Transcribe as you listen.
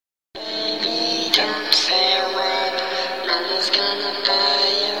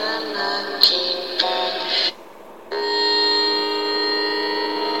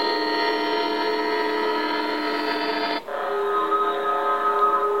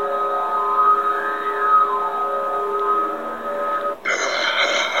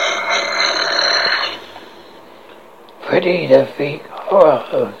Freddy the Freak Horror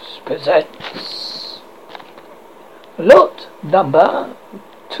Host presents Lot number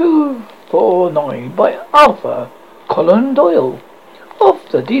 249 by Arthur Conan Doyle of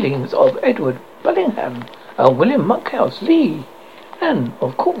the dealings of Edward Bellingham and William Monkhouse Lee, and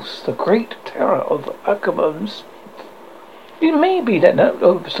of course the great terror of Ackerman's. It may be that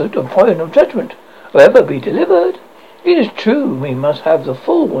no absolute and final judgment will ever be delivered. It is true we must have the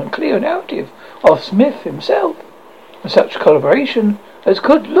full and clear narrative of Smith himself, and such collaboration as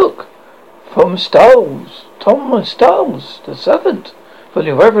could look from Thomas Stiles, the servant, from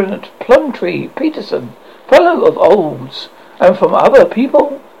the Reverend Plumtree Peterson, fellow of Olds, and from other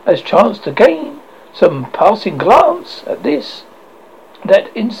people as chanced to gain some passing glance at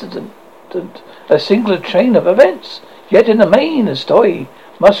that incident, a singular chain of events. Yet in the main the story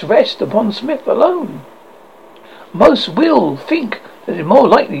must rest upon Smith alone. Most will think that it is more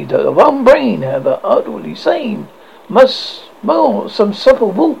likely that the one brain, however outwardly sane, must more some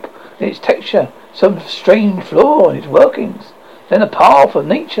subtle warp in its texture, some strange flaw in its workings, than a path of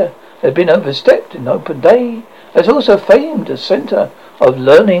nature that has been overstepped in open day, as also famed a centre of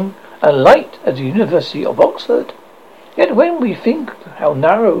learning and light at the University of Oxford. Yet when we think how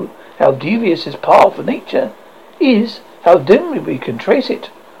narrow, how devious this path of nature is, how dimly we can trace it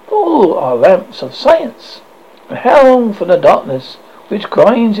for all our lamps of science, and how from the darkness which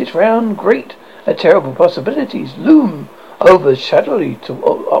grinds its round great and terrible possibilities loom over shadowly to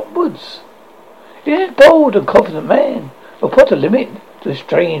upwards. It is bold and confident man will put a limit to the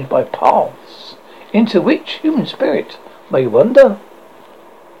strange by paths into which human spirit may wander.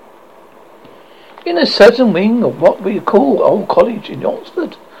 In a certain wing of what we call Old College in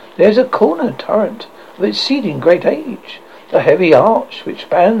Oxford, there is a corner turret of exceeding great age. The heavy arch which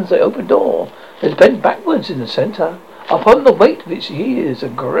spans the open door is bent backwards in the centre upon the weight of its years,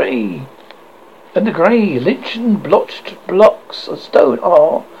 and the grey lichen blotched blocks of stone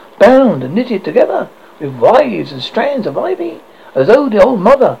are bound and knitted together with withes and strands of ivy, as though the old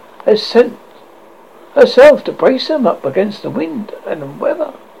mother has sent herself to brace them up against the wind and the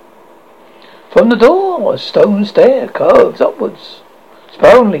weather. From the door a stone stair curves upwards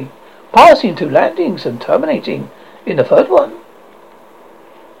spirally, passing two landings and terminating in the third one.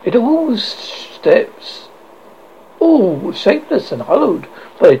 It all steps, all shapeless and hollowed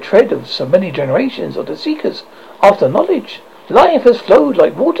by the tread of so many generations of the seekers after knowledge. Life has flowed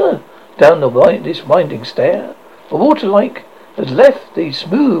like water down this winding stair. The water like has left these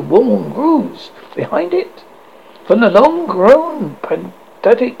smooth, warm grooves behind it. From the long-grown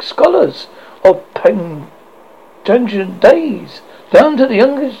pedantic scholars of tangent days down to the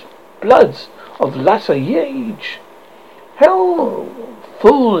youngest bloods of latter age, how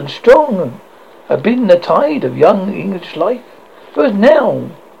full and strong had been the tide of young English life. There was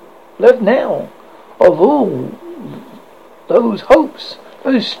left now of all those hopes,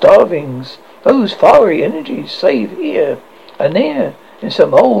 those starvings, those fiery energies, save here and there in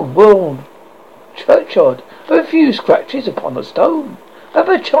some old world churchyard, a few scratches upon a stone, and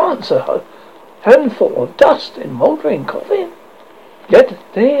perchance a handful of dust in mouldering coffin. Yet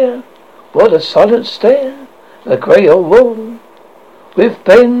there was a silent stair, the grey old wall, with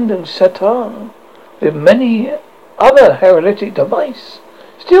bend and satar, with many other heraldic device,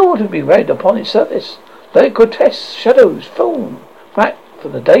 still to be read upon its surface, like grotesque shadows thrown back for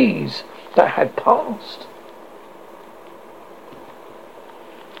the days that had passed.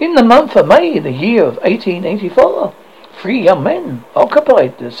 In the month of May, the year of 1884, 3 young men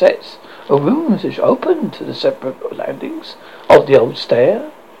occupied the sets of rooms which opened to the separate landings of the old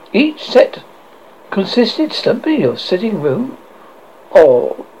stair. Each set consisted simply of sitting room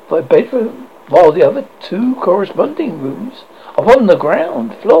or a bedroom, while the other two corresponding rooms upon the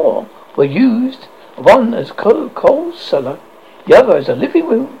ground floor were used, one as coal cellar, the other as a living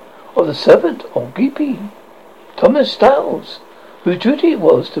room of the servant or GP, Thomas Stiles, whose duty it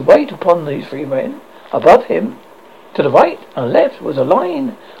was to wait upon these 3 men. Above him, to the right and left, was a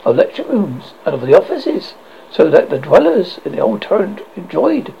line of lecture rooms and of the offices, so that the dwellers in the old turret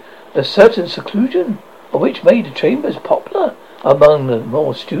enjoyed a certain seclusion, of which made the chambers popular among the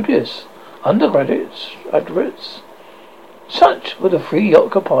more studious undergraduates. Such were the 3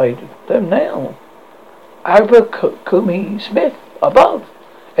 occupied them now. Abercrombie Smith above,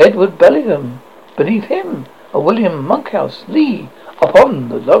 Edward Bellingham beneath him, and William Monkhouse Lee upon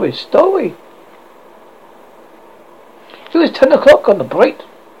the lowest story. It was 10 o'clock on the bright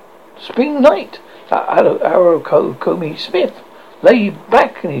spring night that Abercrombie Smith lay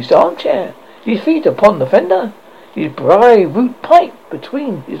back in his armchair, his feet upon the fender, his dry root pipe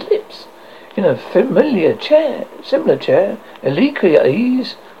between his lips, in a similar chair, illegally at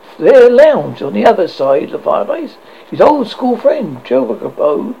ease, there lounged on the other side of the fireplace his old school friend,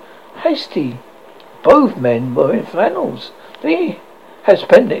 Joe Hasty. Both men were in flannels. They had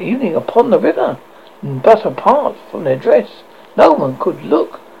spent the evening upon the river, but apart from their dress, no one could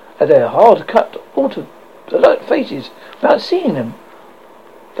look at their hard-cut, alert faces without seeing them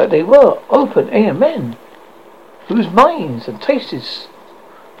that they were open-air men, whose minds and tastes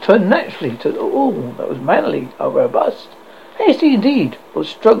turned naturally to all that was manly or robust. Hasty indeed was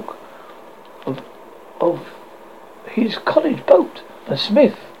stroke of his college boat, and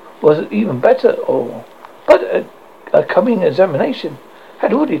Smith was even better, but a coming examination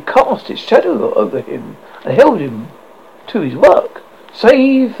had already cast its shadow over him and held him to his work,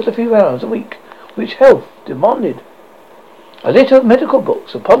 save for the few hours a week which health demanded. A litter of medical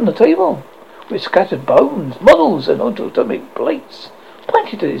books upon the table, with scattered bones, models, and anatomic plates,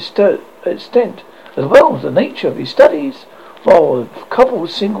 pointed to his extent as well as the nature of his studies, while a couple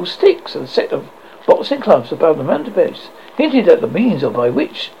of single sticks and a set of boxing clubs above the mantelpiece hinted at the means by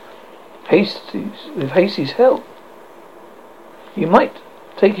which, with Hasty's help, he might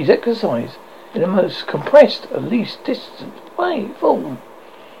take his exercise in the most compressed and least distant way.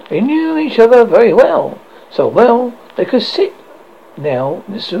 They knew each other very well, so well they could sit now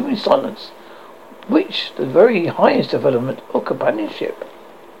in assuming silence, which the very highest development of companionship.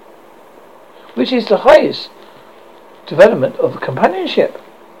 Which is the highest development of companionship.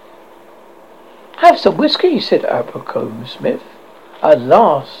 Have some whiskey, said Abercombe Smith, at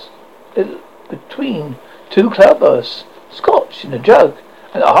last, between two cloudbursts, Scotch in a jug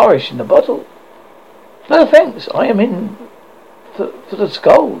and Irish in a bottle. No thanks, I am in for the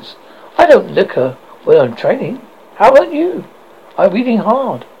skulls. I don't liquor when I'm training. How about you? I'm reading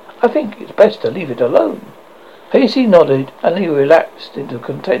hard. I think it's best to leave it alone. Hasty nodded and he relapsed into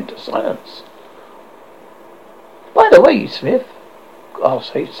content silence. By the way, Smith,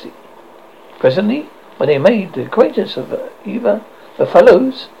 asked Hasty, presently, when they made the acquaintance of either the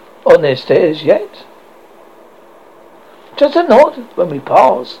fellows on their stairs yet. Just a nod when we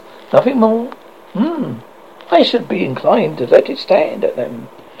pass, nothing more. I should be inclined to let it stand at them.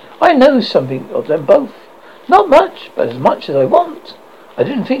 I know something of them both. Not much, but as much as I want. I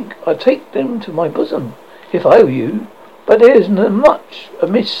didn't think I'd take them to my bosom, if I were you, but there isn't much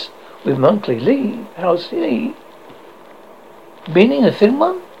amiss with Monkley Lee. How's he? Meaning a thin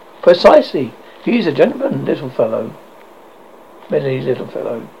one? Precisely. He's a gentleman, little fellow. I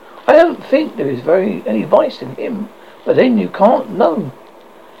don't think there is any vice in him, but then you can't know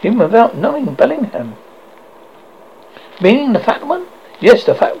him without knowing Bellingham. Meaning the fat one? Yes,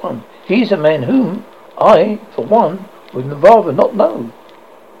 the fat one. He's a man whom I, for one, would rather not know.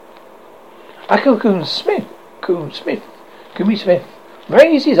 Coombe Smith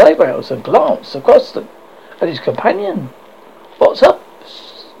raised his eyebrows and glanced across them at his companion. What's up,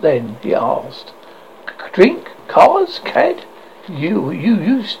 then? He asked. Drink? Cards? Cad? You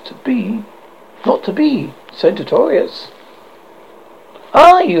used to be, not to be, Centaurius.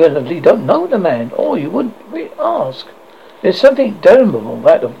 You evidently don't know the man, or you wouldn't ask. There's something damnable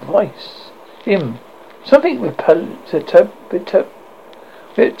about the voice. Him. Something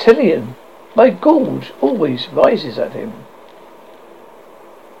reptilian. My gorge always rises at him.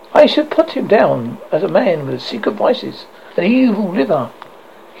 I should put him down as a man with secret vices, an evil liver.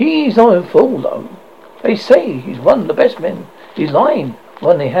 He's not a fool, though. They say he's one of the best men. He's lying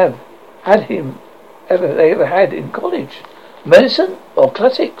when they have had him ever had in college. Medicine or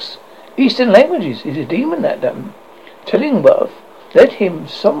classics, Eastern languages. He's a demon at them. Tillingworth led him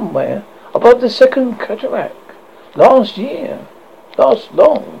somewhere above the second cataract last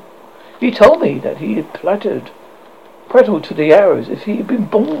long. He told me that he had prattled to the arrows if he had been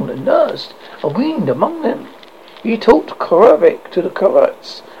born and nursed and weaned among them. He taught Korabic to the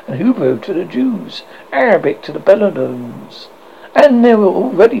Croats and Hebrew to the Jews, Arabic to the Belodones, and they were all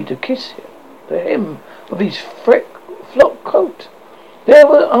ready to kiss the hem of his flock coat. There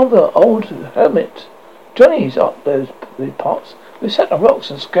were other old hermit Johnnies up those parts who sat on rocks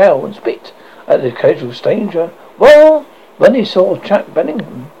and scowled and spit at the occasional stranger. Well, when they saw Chap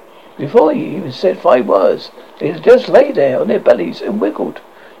Bellingham, before he even said 5 words, they just lay there on their bellies and wiggled.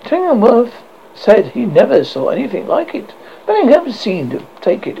 Tillingworth said he never saw anything like it. Bellingham seemed to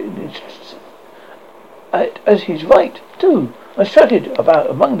take it as his right, too, and strutted about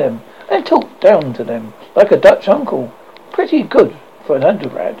among them and talked down to them like a Dutch uncle. Pretty good for an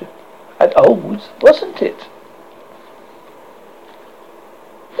undergrad at Olds, wasn't it?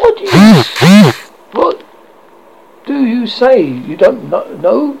 What do you say? You don't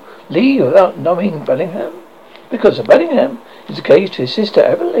know Lee without knowing Bellingham? Because Bellingham is engaged to his sister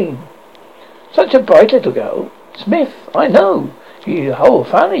Eveline. Such a bright little girl. Smith, I know. The whole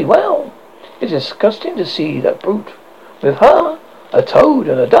family, well. It's disgusting to see that brute. With her, a toad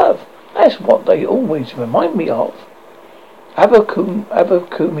and a dove. That's what they always remind me of.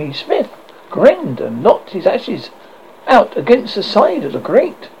 Abercrombie Smith grinned and knocked his ashes out against the side of the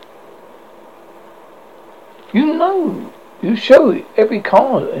grate. You know, you show every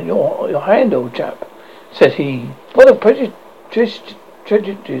card in your hand, old chap, said he. What a prejudiced,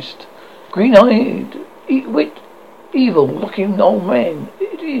 green-eyed, evil-looking old man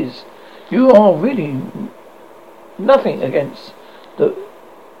it is. You are really nothing against the...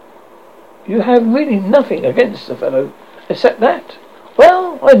 You have really nothing against the fellow, except that.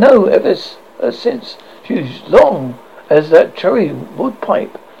 Well, I know ever since she's long as that cherry wood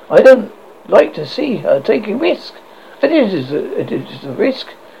pipe. I don't like to see her taking risk. It is a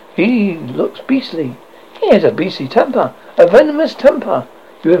risk. He looks beastly. He has a beastly temper, a venomous temper.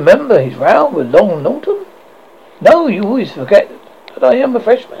 You remember his row with Long Norton? No, you always forget that I am a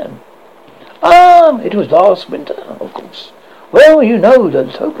freshman. Ah, it was last winter, of course. Well, you know the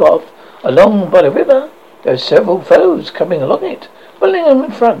towpath along by the river. There's several fellows coming along it, Willingham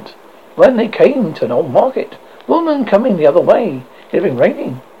in front. When they came to an old market, woman coming the other way. It had been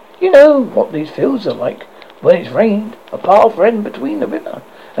raining. You know what these fields are like when it's rained. A path ran between the river,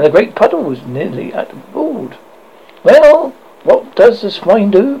 and a great puddle was nearly at the board. Well, what does the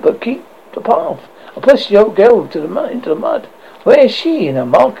swine do but keep the path? I pushed the old girl into the mud, where she and her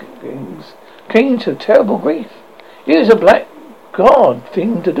markings came to terrible grief. It was a blackguard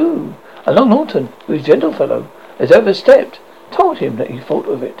thing to do. And Long Norton, whose gentle fellow, has overstepped, told him that he thought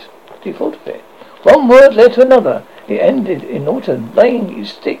of it. One word led to another. It ended in Norton laying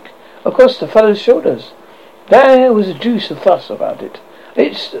his stick across the fellow's shoulders. There was a deuce of fuss about it.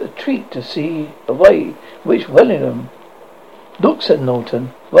 It's a treat to see the way in which Willingham looks at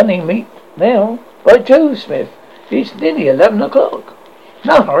Norton. Running meet now. By Jove, Smith, it's nearly 11 o'clock.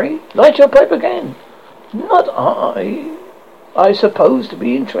 No hurry. Light your pipe again. Not I. I suppose to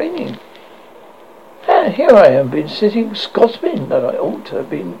be in training. And here I am been sitting gossiping that I ought to have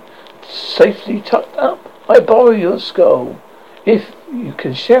been safely tucked up. I borrow your skull, if you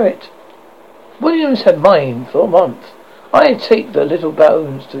can share it. Williams had mine for a month. I take the little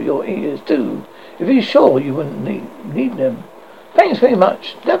bones to your ears too, if you're sure you wouldn't need them. Thanks very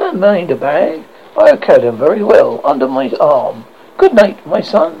much. Never mind a bag. I carry them very well under my arm. Good night, my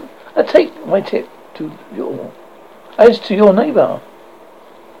son. I take my tip as to your neighbour.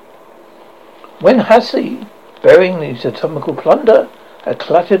 When Hussey, bearing his atomical plunder, had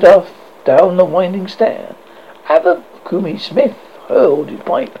clattered off down the winding stair, Abercrombie Smith hurled his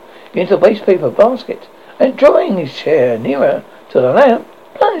pipe into the wastepaper basket, and drawing his chair nearer to the lamp,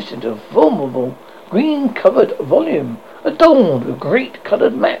 plunged into a formidable green-covered volume adorned with great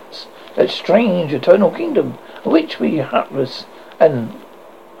coloured maps, that strange eternal kingdom of which we helpless and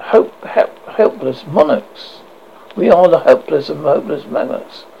helpless monarchs. We are the helpless and hopeless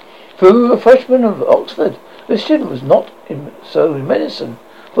monarchs. Through a freshman of Oxford, the student was not so in medicine,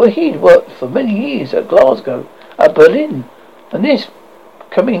 for he'd worked for many years at Glasgow, at Berlin, and this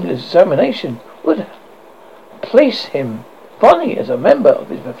coming examination would place him finally as a member of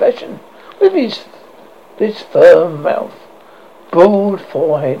his profession, with his firm mouth, broad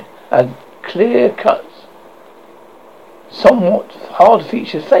forehead, and clear-cut, somewhat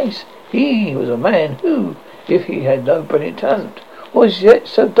hard-featured face. He was a man who, if he had no brilliant talent, was yet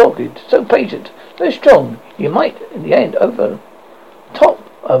so dogged, so patient, so strong, he might in the end overtop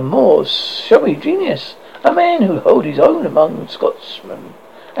a more showy genius. A man who held his own among Scotsmen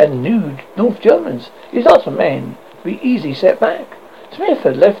and New North Germans is not a man to be easily set back. Smith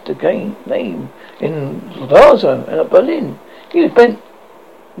had left a name in Glasgow and at Berlin. He was bent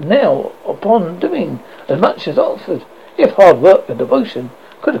now upon doing as much as Oxford, if hard work and devotion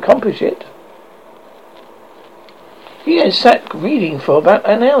could accomplish it. He had sat reading for about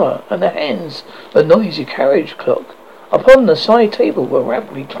an hour, and the hands of the noisy carriage clock upon the side table were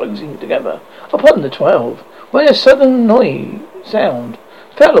rapidly closing together upon the 12, when a sudden sound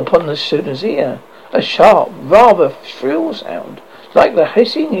fell upon the student's ear, a sharp, rather shrill sound, like the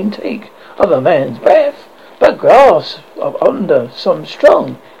hissing intake of a man's breath, but grasped under some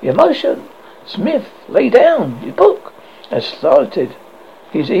strong emotion. Smith laid down his book and slanted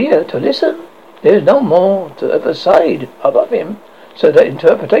his ear to listen. There was no more to the other side above him, so that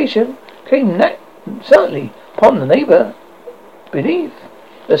interpretation came certainly upon the neighbour beneath,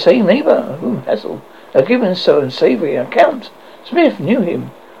 the same neighbour of whom Hassel had given so unsavoury an account. Smith knew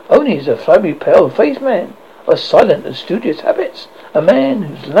him only as a flabby, pale-faced man of silent and studious habits, a man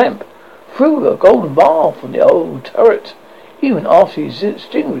whose lamp threw a golden bar from the old turret, even after he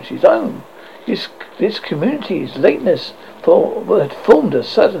extinguished his own. This community's lateness had formed a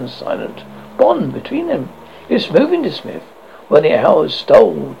certain silent bond between them. It was moving to Smith when the hours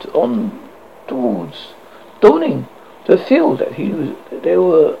stole on towards dawning to feel that there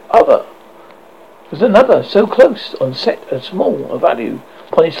was another so close on set a small value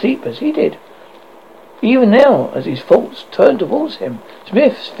upon his sleep as he did. Even now, as his thoughts turned towards him,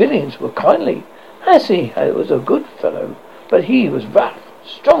 Smith's feelings were kindly, as he was a good fellow, but he was rough,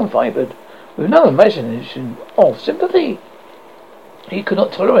 strong-fibred, with no imagination of sympathy. He could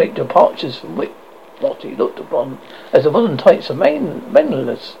not tolerate departures from what he looked upon as the modern types of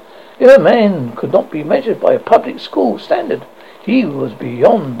manliness. If a man could not be measured by a public school standard, he was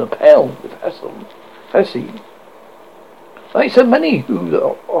beyond the pale with Hassie. Like so many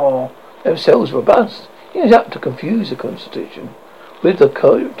who are themselves robust, he was apt to confuse the constitution with the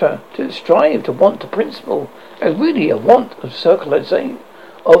character, to strive to want the principle as really a want of circulation.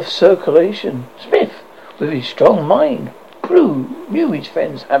 Smith, with his strong mind, knew his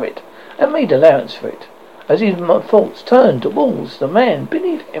friend's habit and made allowance for it, as his thoughts turned towards the man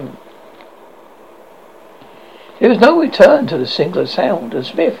beneath him. There was no return to the singular sound, and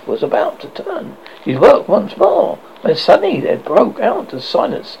Smith was about to turn his work once more, when suddenly there broke out the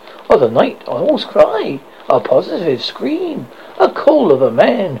silence of the night a hoarse cry, a positive scream, a call of a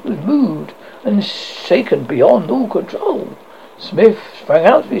man who was moved and shaken beyond all control. Smith sprang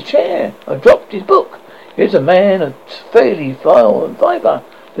out of his chair and dropped his book. He was a man of fairly fibre.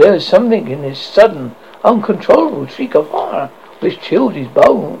 There was something in this sudden, uncontrollable shriek of horror which chilled his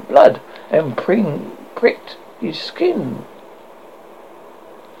blood and pricked his skin.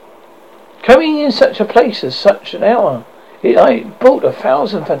 Coming in such a place at such an hour, it brought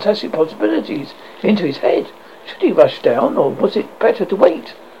 1,000 fantastic possibilities into his head. Should he rush down, or was it better to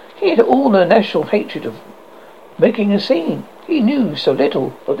wait? He had all the national hatred of making a scene. He knew so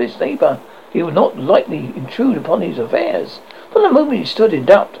little of this neighbour, he would not lightly intrude upon his affairs. For the moment he stood in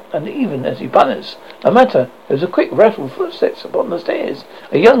doubt, and even as he balanced the matter, there was a quick rattle of footsteps upon the stairs.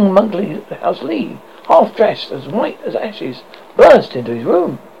 A young monkey housemaid, half dressed, as white as ashes, burst into his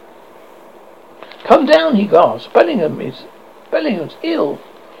room. "Come down," he gasped. Bellingham's ill.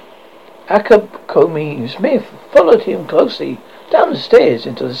 Abercrombie Smith followed him closely down the stairs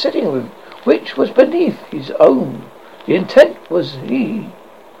into the sitting room, which was beneath his own. The intent was he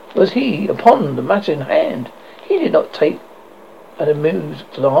upon the matter in hand. He did not take an amused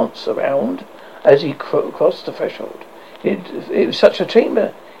glance around as he crossed the threshold. It was such a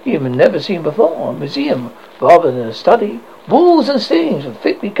chamber he had never seen before, a museum rather than a study. Walls and ceilings were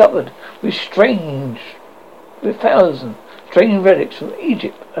thickly covered with thousands strange relics from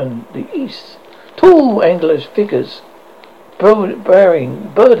Egypt and the East. Tall, angular figures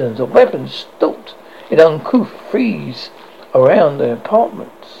bearing burdens of weapons stalked in uncouth frieze around the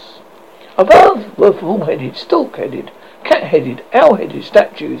apartments. Above were bull-headed, stork-headed, cat-headed, owl-headed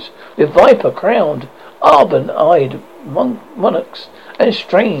statues with viper-crowned, arbor-eyed monarchs and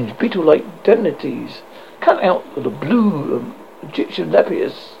strange beetle-like divinities cut out of the blue Egyptian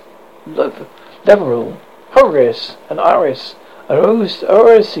lapis, Leveril, Horus and Iris and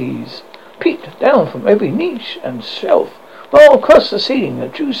Orises peeped down from every niche and shelf, while across the ceiling a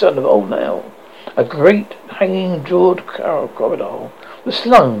true son of old Nile, a great hanging jawed crocodile, was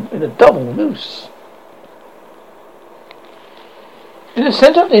slung in a double noose. In the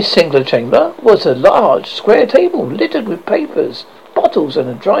centre of this singular chamber was a large square table littered with papers, bottles and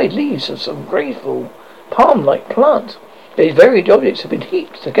the dried leaves of some graceful palm-like plant. These varied objects had been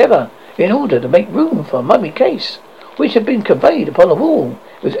heaped together in order to make room for a mummy case, which had been conveyed upon the wall.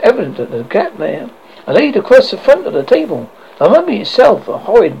 It was evident that the gap there, and laid across the front of the table, the mummy itself, a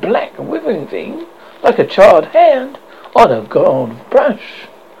horrid black and withering thing, like a charred hand on a gold brush,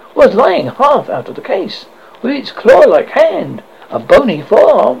 was lying half out of the case, with its claw-like hand, a bony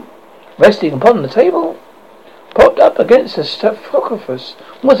forearm, resting upon the table. Propped up against the sarcophagus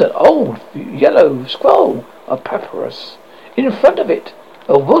was an old yellow scroll of papyrus. In front of it,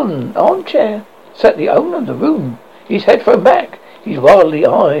 a wooden armchair, sat the owner of the room, his head thrown back, his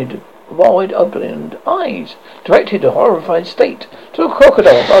wide-opened eyes directed a horrified state to the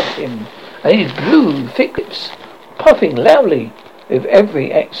crocodile above him, and his blue thick lips puffing loudly with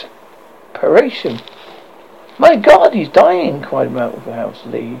every expiration. "My God, he's dying!" cried Malthouse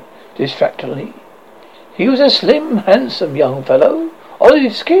Lee distractedly. He was a slim, handsome young fellow,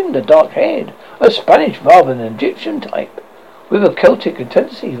 olive-skinned and dark-haired, of Spanish rather than Egyptian type, with a Celtic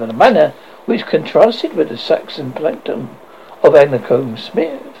tendency and a manner which contrasted with the Saxon plankton of Abercrombie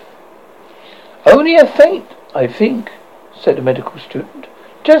Smith. "Only a faint, I think," said the medical student.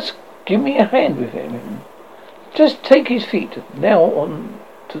 "Just give me a hand with him. Just take his feet now on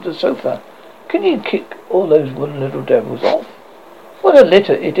to the sofa. Can you kick all those wooden little devils off? What a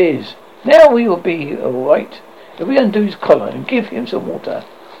litter it is. Now we will be all right if we undo his collar and give him some water.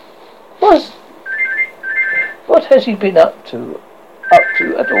 What has he been up to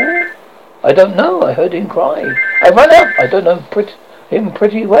at all? I don't know. I heard him cry. I ran up. I don't know him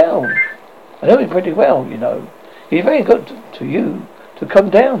pretty well. I know him pretty well, you know. He's very good to you to come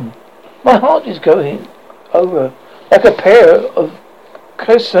down. My heart is going over like a pair of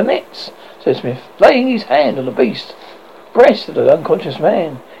castanets, said Smith, laying his hand on the beast's breast of the unconscious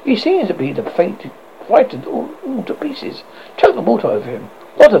man. He seems to be frightened all to pieces. Chuck the water over him.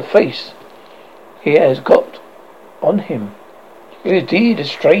 What a face he has got on him. It is indeed a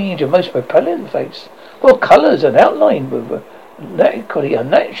strange and most repellent face. Well, colours and outline were equally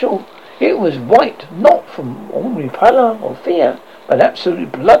unnatural. It was white, not from ordinary pallor or fear, but absolutely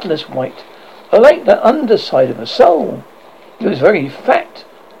bloodless white, like the underside of a sole. It was very fat,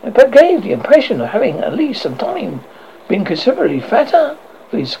 but gave the impression of having at least some time been considerably fatter.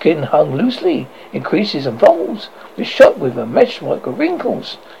 His skin hung loosely in creases and folds, was shot with a meshwork of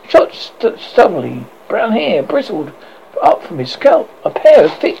wrinkles. Short, stubbly brown hair bristled up from his scalp, a pair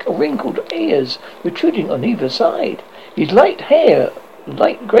of thick, wrinkled ears protruding on either side. His light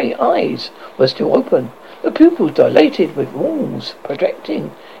grey eyes were still open, the pupils dilated with walls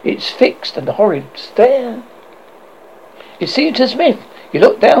projecting its fixed and horrid stare. It seemed to Smith, he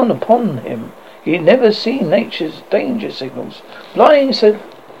looked down upon him. He had never seen nature's danger signals lying so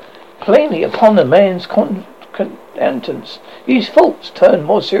plainly upon a man's countenance. His thoughts turned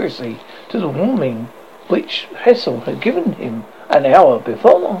more seriously to the warning which Hessel had given him an hour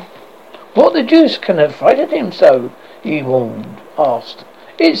before. What the deuce can have frightened him so? He asked.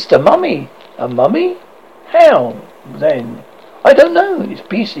 It's the mummy. A mummy? How, then? I don't know. It's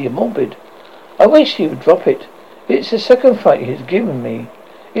beastly and morbid. I wish he would drop it. It's the second fright he's given me.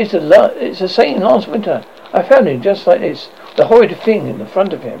 It's the same last winter. I found him just like this, the horrid thing in the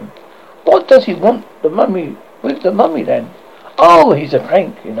front of him. What does he want the mummy with the mummy then? Oh, he's a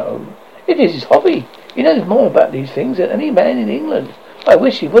crank, you know. It is his hobby. He knows more about these things than any man in England. I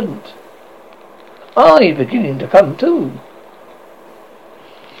wish he wouldn't. He's beginning to come too.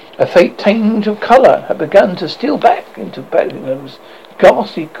 A faint tinge of colour had begun to steal back into Bellingham's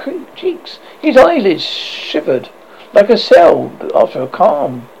ghastly cheeks. His eyelids shivered like a cell after a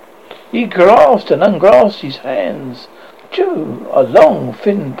calm. He grasped and ungrasped his hands, drew a long,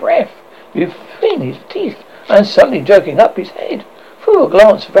 thin breath between his teeth, and suddenly jerking up his head, threw a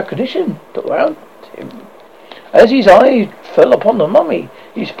glance of recognition around him. As his eyes fell upon the mummy,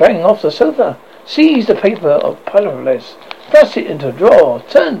 he sprang off the sofa, seized a paper of paperless, thrust it into a drawer,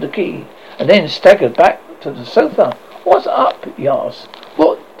 turned the key, and then staggered back to the sofa. What's up? He asked.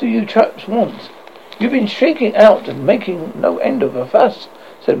 What do you chaps want? You've been shrieking out and making no end of a fuss,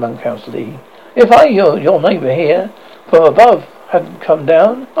 said Monkhouse Lee. If your neighbour here from above hadn't come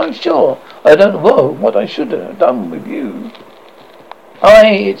down, I'm sure I don't know what I should have done with you.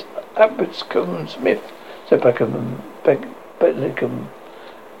 It's Abbotcombe Smith, said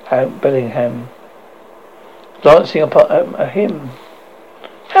Bellingham, glancing upon at him.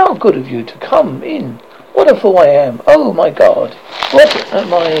 How good of you to come in. What a fool I am. Oh, my God.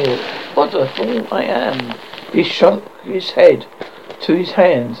 What a fool I am. He shook his head to his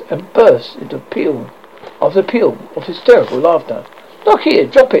hands and burst into peal of hysterical laughter. Look here,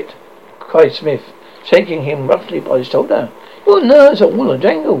 drop it, cried Smith, shaking him roughly by the shoulder. Your nerves are all a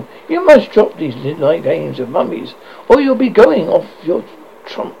jangle. You must drop these midnight games of mummies, or you'll be going off your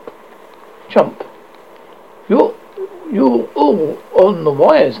chump. You're all on the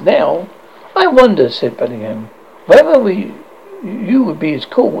wires now. I wonder, said Bellingham, whether you would be as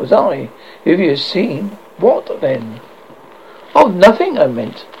cool as I if you had seen. What then? Oh, nothing, I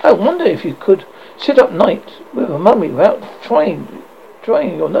meant. I wonder if you could sit up night with a mummy without trying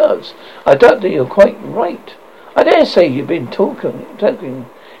your nerves. I doubt that you're quite right. I dare say you've been talking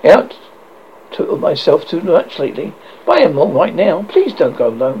out to myself too much lately, but I am all right now. Please don't go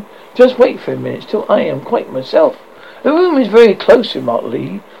alone. Just wait for a minute till I am quite myself. The room is very close, remarked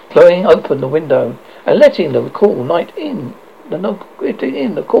Lee, blowing open the window and letting the cool night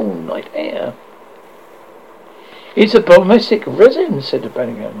the cool night air. It's a domestic residence, said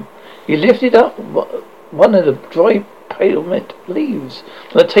Bellingham. He lifted up one of the dry parliament leaves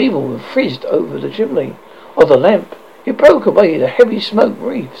from the table and frizzed over the chimney of the lamp. He broke away the heavy smoke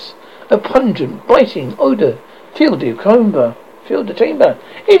wreaths. A pungent, biting odour filled the chamber.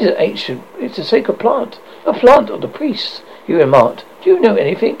 It's a sacred plant, a plant of the priests, he remarked. Do you know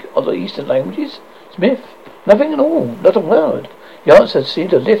anything of the Eastern languages, Smith? Nothing at all, not a word. The answer seemed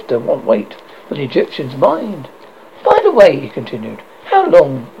to lift a weight from the Egyptian's mind. By the way, he continued, how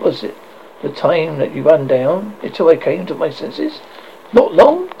long was it the time that you run down until I came to my senses? Not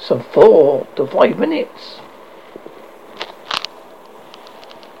long, some 4 to 5 minutes.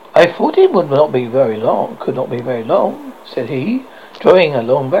 I thought it would not be very long, could not be very long, said he, drawing a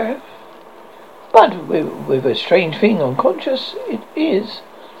long breath. But with a strange thing unconscious it is.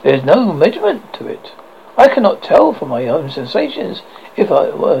 There is no measurement to it. I cannot tell from my own sensations if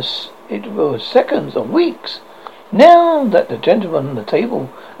it were seconds or weeks. Now that the gentleman on the table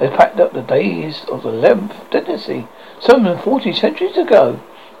has packed up the days of the 11th dynasty, some 40 centuries ago,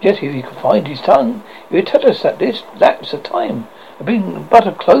 yet if he could find his tongue, he would tell us that this lapse of time had been but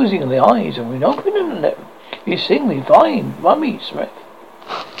a closing of the eyes and reopening them. You sing me fine, Mummy Smith.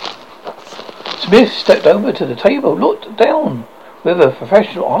 Smith stepped over to the table, looked down with a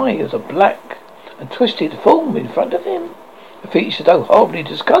professional eye at the black and twisted form in front of him. The features, though horribly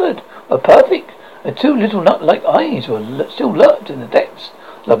discoloured, were perfect, and 2 little nut-like eyes were still lurked in the depths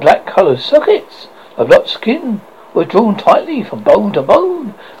of the black-coloured sockets. The black skin was drawn tightly from bone to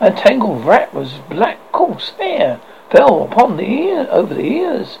bone, and tangled wrap was black coarse hair fell upon the ear over the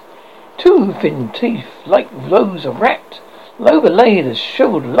ears. 2 thin teeth, like those of rat, overlaid a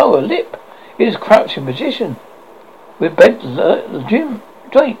shriveled lower lip. His crouching position, with bent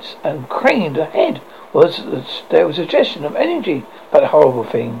joints and craned head, there was a suggestion of energy about the horrible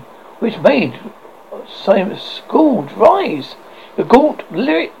thing, which made Simon's gaunt rise. The gaunt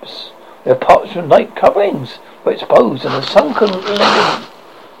lips, their parchment-like coverings, were exposed, and a sunken,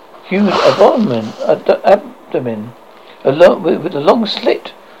 leaden-hued abdomen, with a long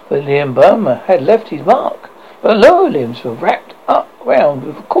slit where the embalmer had left his mark. But the lower limbs were wrapped up round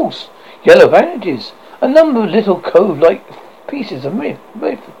with coarse yellow bandages. A number of little cove-like pieces of myrrh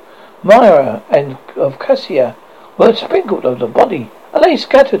and of cassia were sprinkled over the body, and lay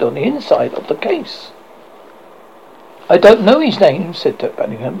scattered on the inside of the case. I don't know his name, said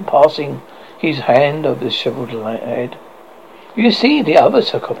Buckingham, passing his hand over the shriveled head. You see, the other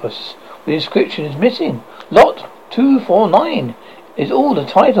sarcophagus with the inscription is missing. Lot 249 is all the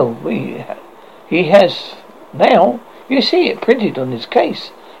title he has now. You see it printed on his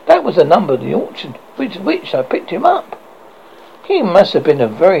case. That was the number of the auction, which I picked him up. He must have been a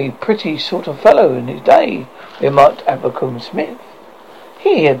very pretty sort of fellow in his day, remarked Abercombe Smith.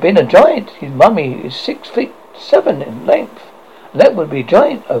 He had been a giant. His mummy is 6'7" in length, and that would be a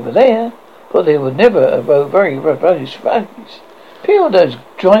giant over there, but they would never have very robust face. Feel those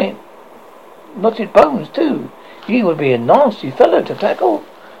giant knotted bones too. He would be a nasty fellow to tackle.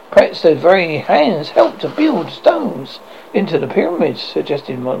 Perhaps those very hands helped to build stones into the pyramids,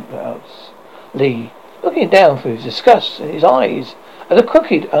 suggested Monkhouse Lee, looking down through his disgust in his eyes at the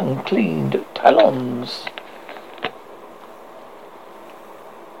crooked, uncleaned talons.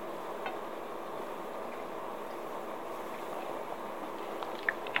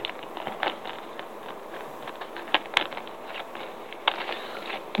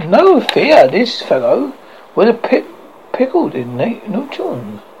 No fear, this fellow was pickled in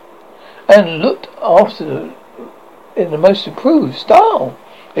neutron, and looked after in the most improved style.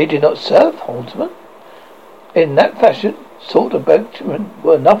 He did not serve Holdsman in that fashion. Sort of Benjamin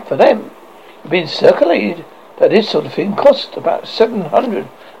were enough for them. It had been circulated that this sort of thing cost about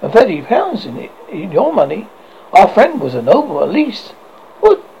 £730 in your money. Our friend was a noble, at least.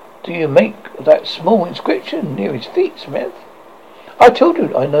 What do you make of that small inscription near his feet, Smith? I told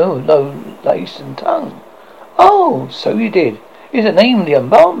you I know no lace and tongue. Oh, so you did. Is a name the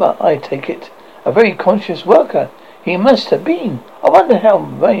embalmer, I take it? A very conscious worker he must have been. I wonder how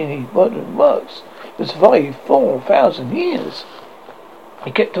many modern works will survive 4,000 years.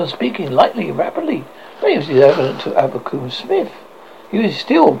 He kept on speaking lightly and rapidly, but it was evident to Abercombe Smith. He was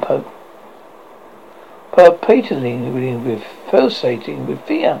still palpitating with pulsating with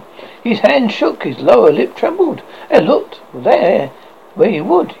fear. His hand shook, his lower lip trembled, and looked there where he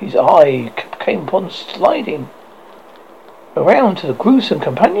would. His eye came upon sliding around to the gruesome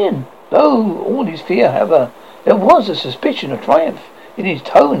companion. Though all his fear, however, there was a suspicion of triumph in his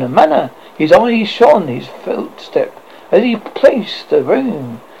tone and manner. His eyes shone his footstep as he paced the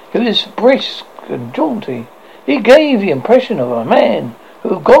room. He was brisk and jaunty. He gave the impression of a man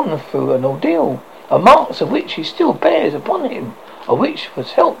who had gone through an ordeal, the marks of which he still bears upon him, of which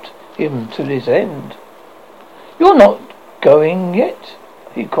has helped him to this end. You're not going yet?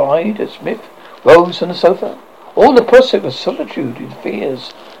 He cried as Smith rose from the sofa. All the prospect of solitude and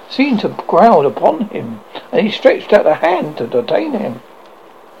fears seemed to growl upon him, and he stretched out a hand to detain him.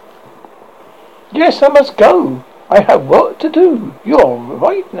 Yes, I must go. I have work to do. You're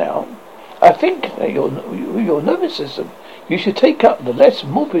right now. I think that your nervous system, you should take up some less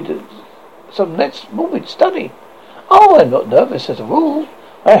morbid study. Oh, I'm not nervous as a rule.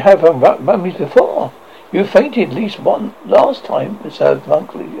 I have mummies before. You fainted at least one last time, observed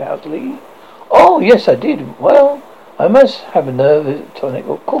Uncle Lee. Oh, yes, I did. Well, I must have a nervous tonic,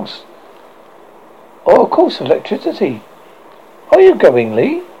 of course. Or a course of electricity. Are you going,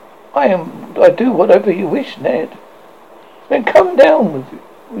 Lee? I do whatever you wish, Ned. Then come down with you.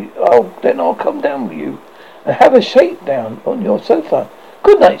 I'll come down with you and have a shakedown on your sofa.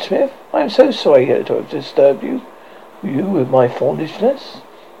 Good night, Smith. I am so sorry to have disturbed you with my foolishness.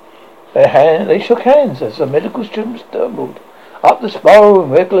 They shook hands as the medical student stumbled up the spiral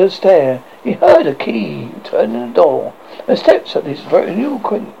and regular stair. He heard a key turn in the door and steps at his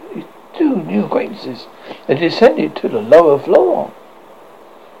two new acquaintances. They descended to the lower floor.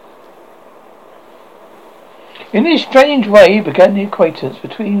 In this strange way began the acquaintance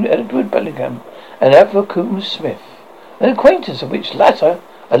between Edward Bellingham and Ava Coombs Smith, an acquaintance of which latter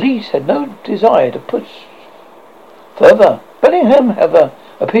Elise had no desire to push further. Bellingham, however,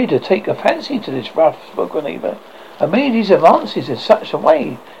 appeared to take a fancy to this rough-spoken neighbour, and made his advances in such a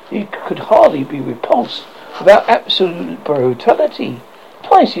way he could hardly be repulsed without absolute brutality.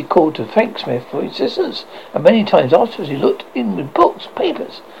 Twice he called to thank Smith for his assistance, and many times afterwards he looked in with books,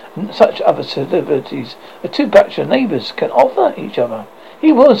 papers, and such other civilities as two bachelor neighbours can offer each other.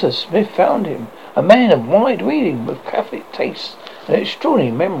 He was, as Smith found him, a man of wide reading, with catholic tastes and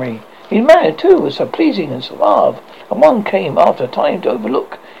extraordinary memory. His manner, too, was so pleasing and suave, and one came after a time to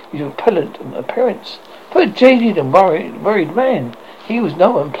overlook his repellent appearance. For a jaded and worried man, he was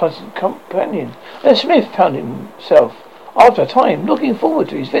no unpleasant companion, and Smith found himself, after a time, looking forward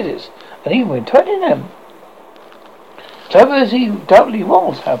to his visits, and even returning them. Clever as he doubtlessly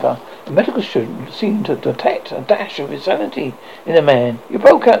was, however, the medical student seemed to detect a dash of insanity in the man. He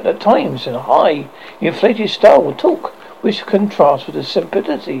broke out at times in a high, inflated style of talk, which contrasts with the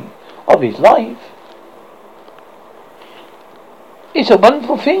simplicity of his life. It's a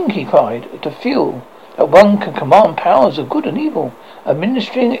wonderful thing, he cried, to feel that one can command powers of good and evil, a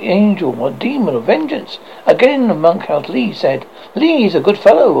ministering angel or demon of vengeance. Again the monk out Lee said, Lee is a good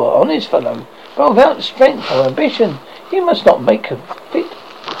fellow, or honest fellow, but without strength or ambition, he would not make a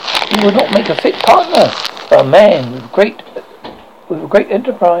fit partner for a man with great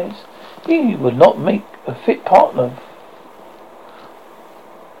enterprise. He would not make a fit partner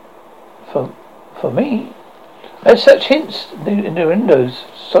for me. As such hints in the windows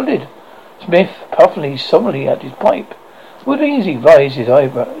solid, Smith, puffing solemnly at his pipe, would simply raise his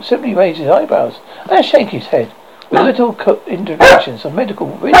eyebrows and shake his head with little interjections of medical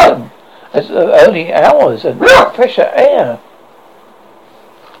wisdom as early hours and fresher air.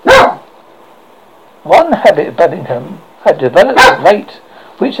 One habit Bellingham had developed of late,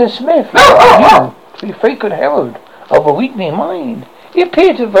 which as Smith knew to be frequent herald of a weakening mind. He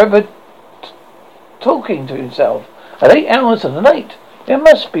appeared to forever talking to himself at 8 hours of the night. There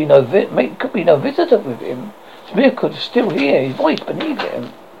could be no visitor with him. Smith could still hear his voice beneath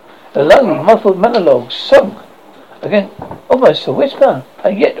him. A low, muffled monologue sunk again, almost a whisper,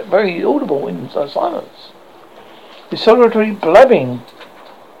 and yet very audible in the silence. His solitary babbling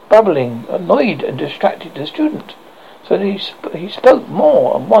annoyed and distracted the student, so that he spoke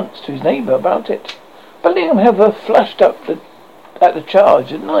more than once to his neighbour about it. Bellingham, however, flushed up at the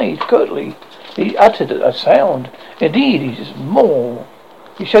charge and denied curtly he uttered a sound. Indeed,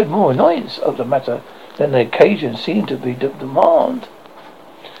 he showed more annoyance of the matter than the occasion seemed to be demand.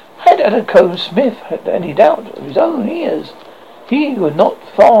 Had Edacombe Smith had any doubt of his own ears, he was not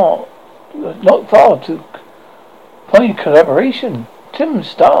far to find collaboration. Tom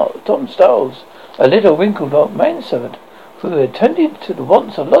Stiles, a little wrinkled old manservant, who had attended to the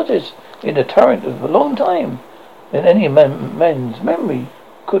wants of lodgers in the turret of a long time than any man's memory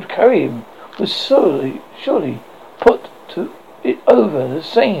could carry him, was surely put to it over the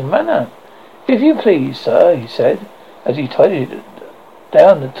same manner. If you please, sir, he said, as he tidied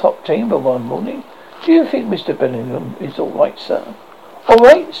down the top chamber one morning, do you think Mr. Bellingham is all right, sir? All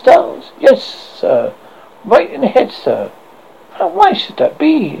right, Stiles? Yes, sir. Right in the head, sir. Why should that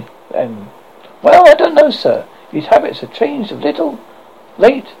be, then? Well, I don't know, sir. His habits have changed a little.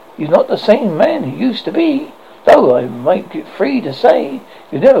 Late, he's not the same man he used to be, though I might get free to say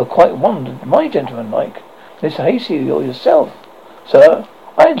you never quite wanted my gentleman like Mr. Hasty or yourself, sir.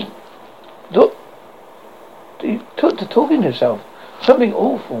 He took to talking to himself. Something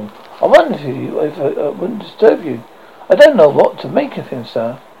awful. I wonder if I wouldn't disturb you. I don't know what to make of him,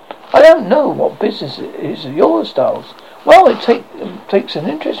 sir. I don't know what business it is of yours, Stiles. Well, it takes an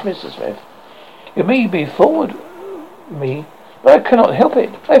interest, Mr. Smith. You may be forward me, but I cannot help it.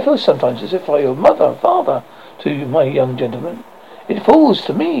 I feel sometimes as if I were mother, father to my young gentleman. It falls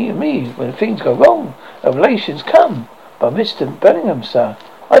to me when things go wrong, and relations come. But Mr. Bellingham, sir,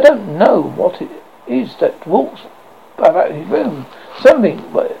 I don't know what it is that walks about his room. Something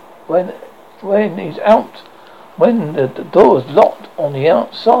when he's out, when the door's locked on the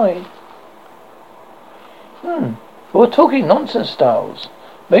outside. We're talking nonsense, Styles.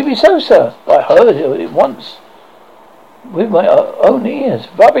 Maybe so, sir. I heard it once with my own ears.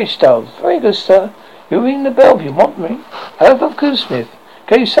 Rubbish, Styles. Very good, sir. You ring the bell if you want me. However, Goodsmith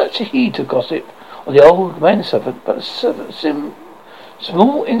gave such a heed to gossip of the old manservant, but a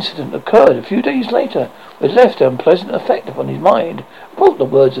small incident occurred a few days later, which left an unpleasant effect upon his mind, brought the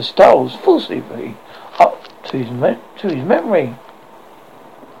words of Styles forcibly up to his memory.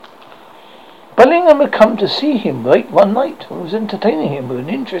 Bellingham had come to see him late one night and was entertaining him with an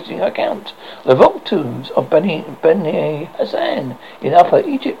interesting account of the rock tombs of Beni Hassan in Upper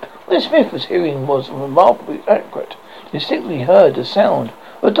Egypt. What Smith was hearing was remarkably accurate. Distinctly heard the sound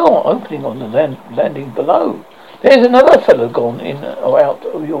of a door opening on the landing below. There's another fellow gone in or out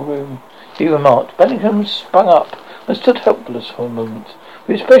of your room, he remarked. Bellingham sprang up and stood helpless for a moment, with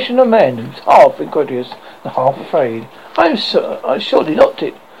the expression of a man who's half incredulous and half afraid. I surely locked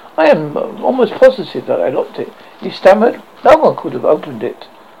it. I am almost positive that I locked it, he stammered. No one could have opened it.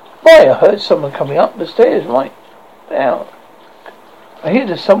 Why, I heard someone coming up the stairs right now. I hear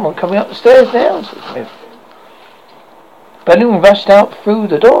there's someone coming up the stairs now, said Smith. Bellingham rushed out through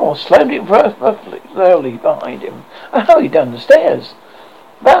the door, slammed it loudly behind him, and hurried down the stairs.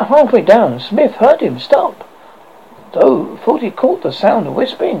 About halfway down, Smith heard him stop, though thought he caught the sound of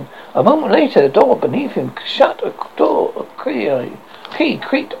whispering. A moment later, the door beneath him shut. A key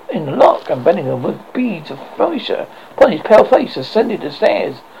creaked in the lock, and Bellingham, with beads of moisture upon his pale face, ascended the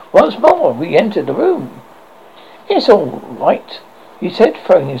stairs once more and re-entered the room. It's all right, he said,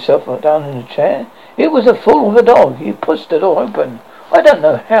 throwing himself down in a chair. It was a fool of a dog. He pushed the door open. I don't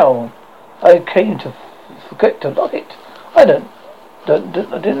know how I came to forget to lock it. I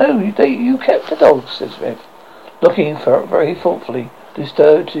didn't know you kept the dog, said Smith, looking very thoughtfully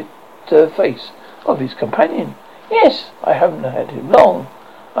disturbed the face of his companion. Yes, I haven't had him long.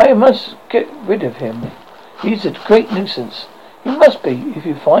 I must get rid of him. He's a great nuisance. He must be, if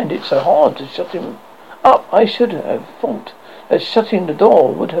you find it so hard to shut him up. I should have thought that shutting the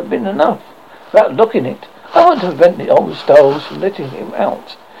door would have been enough. Without locking it, I want to prevent the old Styles from letting him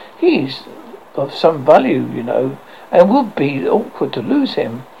out. He's of some value, you know, and would be awkward to lose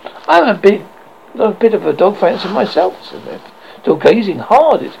him. I'm a bit of a dog fancy myself, said Smith, still gazing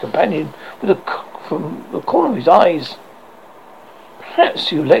hard at his companion from the corner of his eyes.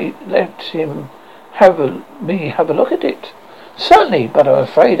 Perhaps you let him have a look at it. Certainly, but I'm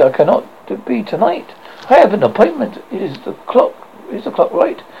afraid I cannot be tonight. I have an appointment. Is the clock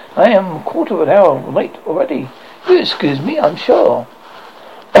right? I am a quarter of an hour late already. You excuse me, I'm sure.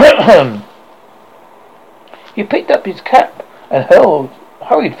 He picked up his cap and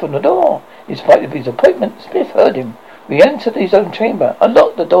hurried from the door. In spite of his appointment, Smith heard him. He entered his own chamber and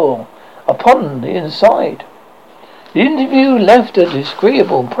locked the door upon the inside. The interview left a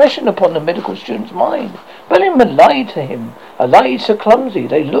disagreeable impression upon the medical student's mind. Bellingham had lied to him, a lie so clumsy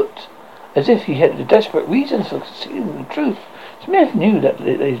they looked as if he had desperate reasons for concealing the truth. Smith knew that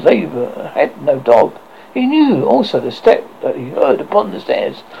his labour had no dog. He knew also the step that he heard upon the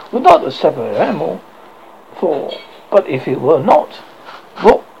stairs was not the step of an animal. But if it were not,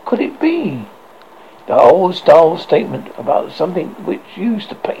 what could it be? The old style statement about something which used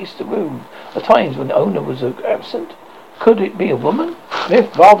to pace the room at times when the owner was absent. Could it be a woman?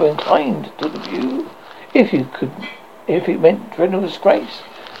 Smith rather inclined to the view. If it meant dreadful disgrace,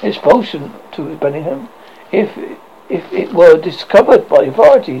 expulsion to Bellingham, if it were discovered by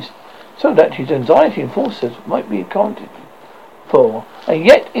authorities, so that his anxiety and forces might be accounted for. And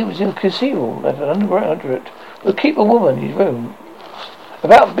yet it was inconceivable that an undergraduate would keep a woman in his room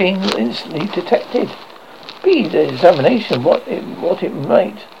without being instantly detected. Be the examination what it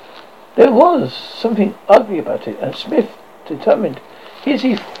might, there was something ugly about it, and Smith determined. As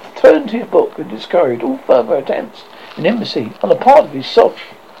he turned to his book and discouraged all further attempts in intimacy on the part of his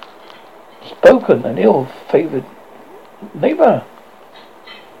soft-spoken and ill-favoured neighbour.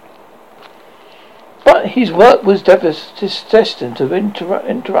 But his work was destined to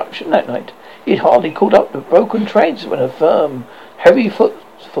interruption that night. He had hardly caught up the broken threads when a firm, heavy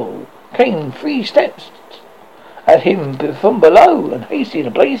footfall came 3 steps at him from below, and hasty in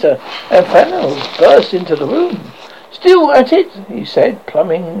a blazer and flannels burst into the room. Still at it, he said,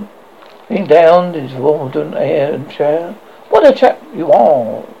 plummeting down his modern air and chair. What a chap you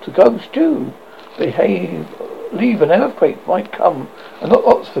are to ghost you. Leave an earthquake might come, and not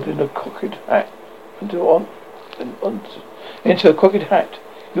Oxford in a crooked hat into a crooked hat.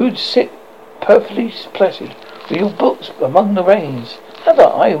 You would sit perfectly placid with your books among the reins, Never,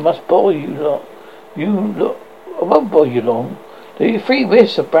 I must bore you lot. I won't bore you long. The 3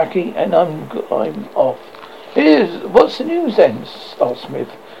 whiffs of bracky and I'm off. What's the news then? Asked Smith,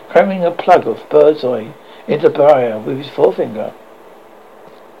 cramming a plug of bird's eye into the briar with his forefinger.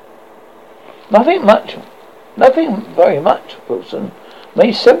 Nothing very much, Wilson.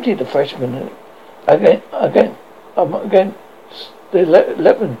 May 70 the freshman against the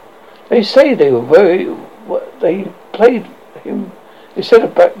 11. They say they played him instead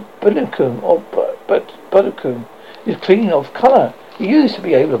of Buddicombe Buddicombe is clean off colour. He used to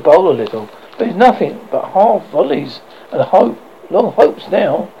be able to bowl a little, but he's nothing but half volleys and long hopes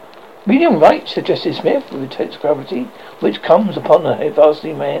now. Medium right, suggested Smith with intense gravity, which comes upon a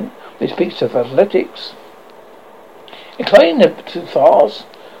varsity man who speaks of athletics. Inclining too fast.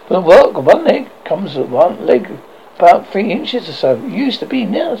 For the work of one leg comes with one leg about 3 inches or so. It used to be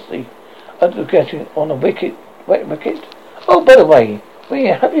nasty at getting on a wet wicket. Oh, by the way,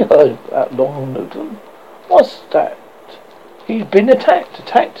 have you heard about Long Newton? What's that? He's been attacked.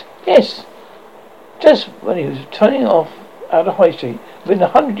 Attacked? Yes. Just when he was turning off out of High Street, within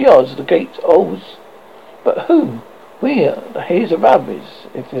 100 yards of the gate. But who? Here's the rub is,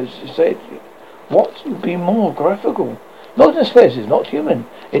 if you said, what would be more graphical? Norton swears is not human.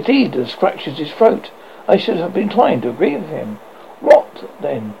 Indeed, the scratches his throat. I should have been trying to agree with him. What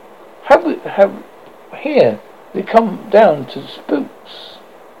then? We come down to spooks.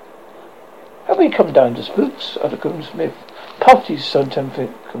 Have we come down to spooks? Uttercombe Smith puffed his scientific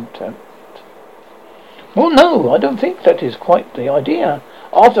contempt. Well, no, I don't think that is quite the idea.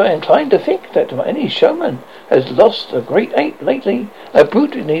 After I inclined to think that any showman has lost a great ape lately, a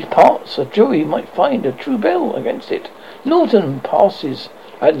brute in these parts, a jury might find a true bill against it. Norton passes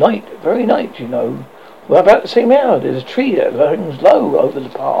at night, very night, you know. Well, about the same hour, there's a tree that hangs low over the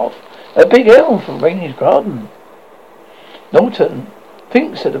path, a big elm from Rainey's garden. Norton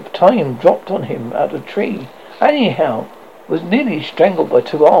thinks that the time dropped on him out of the tree. Anyhow, was nearly strangled by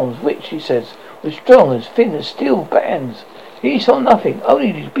 2 arms, which, he says, were strong as thin as steel bands. He saw nothing,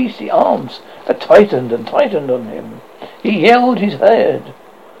 only these beastly arms that tightened and tightened on him. He yelled his head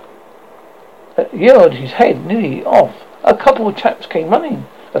nearly off. A couple of chaps came running.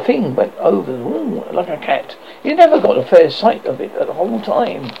 The thing went over the wall like a cat. He never got a fair sight of it the whole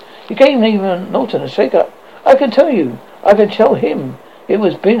time. He gave even Norton a shake-up. I can tell him it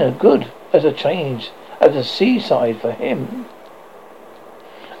was been a good as a change at the seaside for him.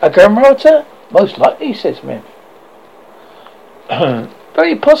 A grandmother? Most likely, says Smith.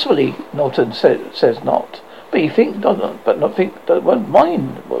 Very possibly, Norton says not. But won't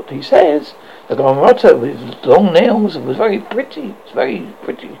mind what he says. The grandmother with long nails was very pretty.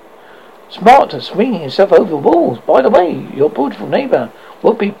 Smart at swinging himself over walls. By the way, your beautiful neighbour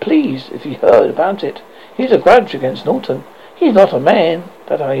would be pleased if he heard about it. He's a grudge against Norton. He's not a man,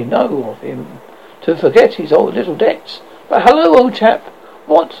 that I know of him, to forget his old little debts. But hello, old chap,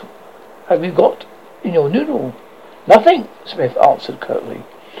 what have you got in your noodle? Nothing, Smith answered curtly.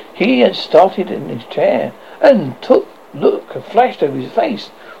 He had started in his chair and flashed over his face,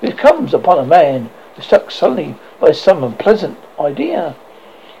 which comes upon a man who struck suddenly by some unpleasant idea.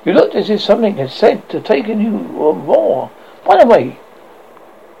 You looked as if something had said to taken you on more. By the way,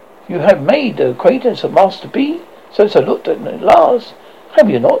 you have made the acquaintance of Master B, so I looked at it last. Have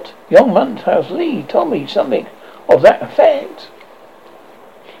you not? Young Monthouse Lee told me something of that effect.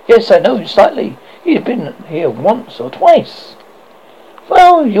 Yes, I know him slightly. He's been here once or twice.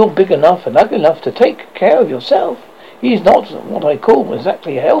 Well, you're big enough and ugly enough to take care of yourself. He's not what I call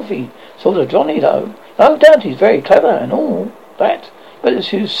exactly a healthy sort of Johnny, though. No doubt he's very clever and all that, but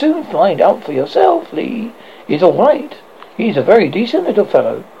as you soon find out for yourself, Lee, he's all right. He's a very decent little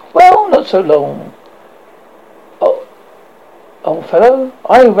fellow. Well, not so long. Old fellow,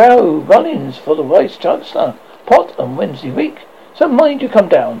 I row run-ins for the Vice Chancellor pot on Wednesday week, so mind you come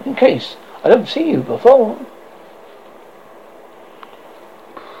down, in case I don't see you before.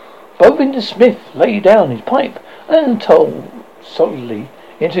 Bovinder Smith laid down his pipe and told solidly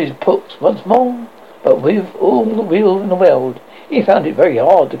into his books once more, but with all the will in the world, he found it very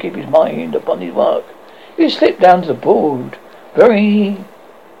hard to keep his mind upon his work. He slipped down to the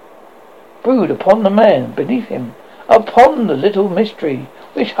brood upon the man beneath him, upon the little mystery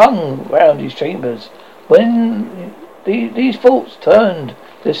which hung round his chambers, when these thoughts turned to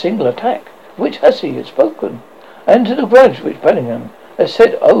the single attack which Hussey had spoken, and to the grudge which Bellingham had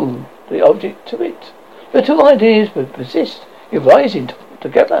said owed the object to it. The two ideas would persist, arising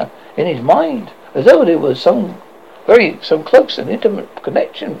together in his mind, as though there was some close and intimate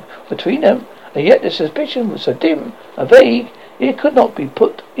connection between them, and yet the suspicion was so dim and vague it could not be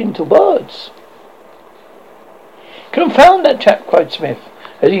put into words. Confound that chap, cried Smith,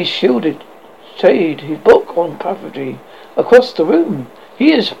 as he shielded his book on pathology across the room.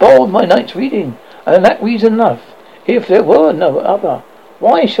 He has spoiled my night's reading, and that reason enough. If there were no other,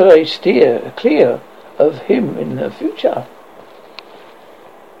 why should I steer clear of him in the future?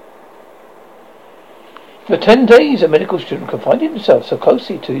 For 10 days, a medical student confined himself so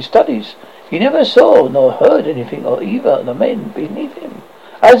closely to his studies, he never saw nor heard anything of either of the men beneath him.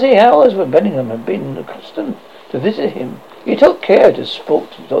 As the hours when Bellingham had been accustomed to visit him, he took care to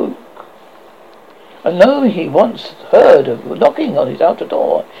sport his oak. And though he once heard of knocking on his outer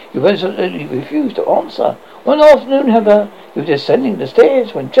door, he resolutely refused to answer. One afternoon, however, he was descending the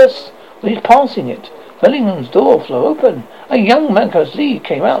stairs when he's passing it, Bellingham's door flew open. A young Marcus Lee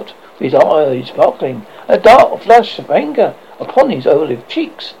came out, his eyes sparkling, a dark flush of anger upon his olive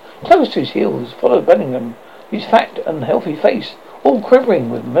cheeks. Close to his heels followed Bellingham, his fat and healthy face all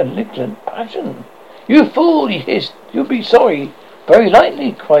quivering with malignant passion. You fool, he hissed. You'll be sorry. Very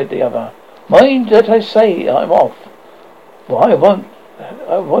likely, cried the other. Mind that I say I'm off. Well, I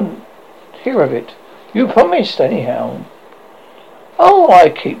won't hear of it. You promised anyhow. Oh, I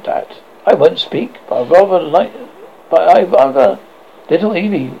keep that. I won't speak, but I rather little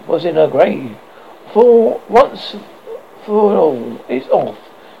Evie was in her grave. For once for all, it's off.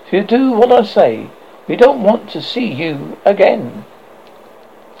 If you do what I say, we don't want to see you again.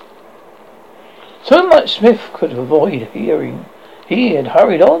 So much Smith could avoid hearing. He had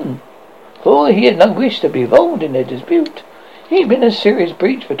hurried on, for he had no wish to be involved in their dispute. He'd been a serious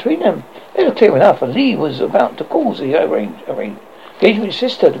breach between them. It was clear enough, and Lee was about to cause the engagement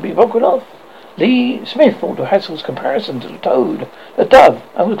sister to be broken off. Smith thought of Hassel's comparison to the toad, the dove,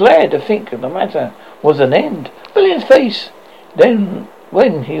 and was glad to think that the matter was an end. Billy's face, then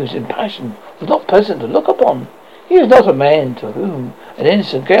when he was impassioned, was not pleasant to look upon. He was not a man to whom an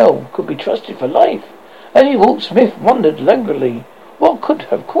innocent girl could be trusted for life. As he walked, Smith wondered languidly what could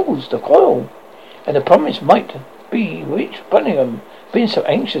have caused the quarrel, and the promise might be which Bellingham, being so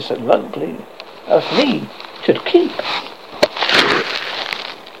anxious that Lee should keep.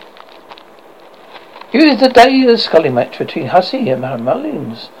 It was the day of the sculling match between Hussey and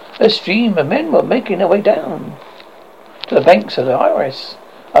Mullins. A stream of men were making their way down to the banks of the Iris.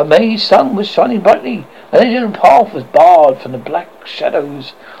 A May sun was shining brightly, and the little path was barred from the black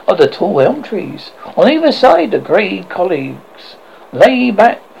shadows of the tall elm trees. On either side, the grey colleagues lay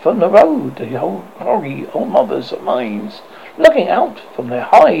back from the road, the hoary old mothers of mines, looking out from their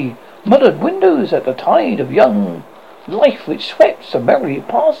high, muttered windows at the tide of young life which swept so merrily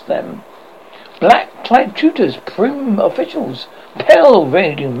past them. Black-clad tutors, prim officials,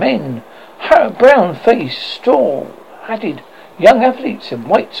 pale-radiant men, brown-faced, straw-hatted young athletes in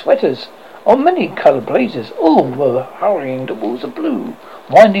white sweaters on many-coloured blazers, all were hurrying towards the blue,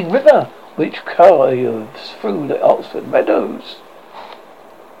 winding river which curves through the Oxford meadows.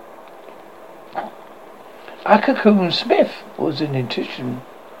 Akakoon Smith was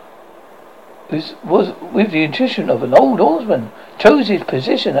with the intuition of an old oarsman, chose his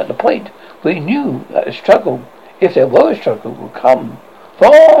position at the point where he knew that a struggle, if there were a struggle, would come.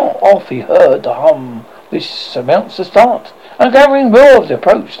 Far off he heard the hum which surmounts the start, and gathering roar of the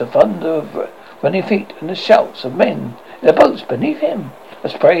approach, the thunder of running feet, and the shouts of men in the boats beneath him. A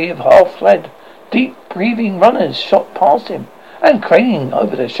spray of half-clad, deep-breathing runners shot past him, and craning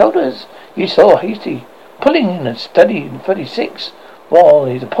over their shoulders, he saw Hasty pulling in a steady 36, while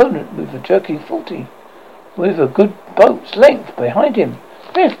his opponent moved a jerky 40, with a good boat's length behind him.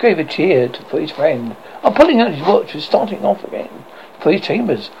 Smith gave a cheer for his friend, and pulling out his watch was starting off again for his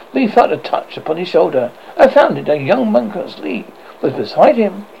chambers, when he felt a touch upon his shoulder, and found that a young Marcus Lee was beside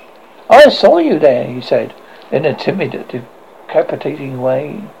him. I saw you there, he said, in a timid, decapitating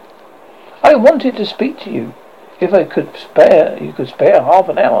way. I wanted to speak to you. If you could spare half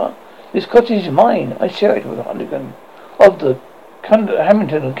an hour. This cottage is mine. I share it with Hunnigan of the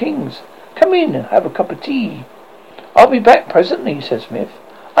Hamilton and Kings. Come in and have a cup of tea. I'll be back presently, said Smith.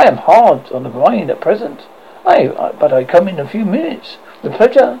 I am hard on the grind at present. But I come in a few minutes. With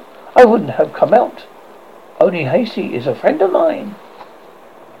pleasure. I wouldn't have come out. Only Hasty is a friend of mine.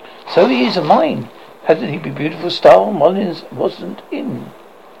 So he is of mine. Hadn't he been beautiful style? Mullins wasn't in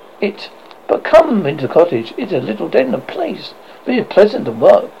it. But come into the cottage. It's a little den of place. But it's pleasant to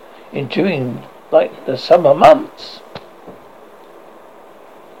work in during like the summer months.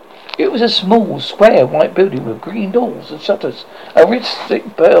 It was a small, square, white building with green doors and shutters, a rich,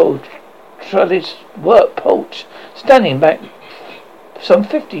 thick-barreled trellis work porch standing back some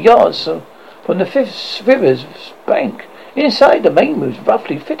 50 yards from the river's bank. Inside, the main room was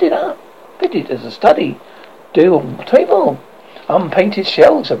roughly fitted as a study, deal table, unpainted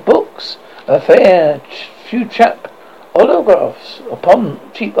shelves of books, a fair few chap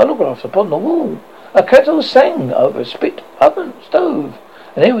cheap holographs upon the wall. A kettle sang over a spit oven stove,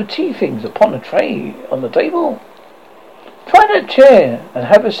 and there were tea things upon a tray on the table. Try that chair and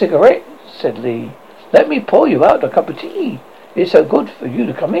have a cigarette, said Lee. Let me pour you out a cup of tea. It's so good for you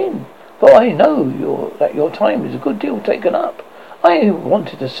to come in, for I know that your time is a good deal taken up. I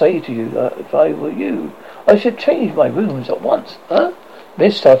wanted to say to you that if I were you, I should change my rooms at once. Huh?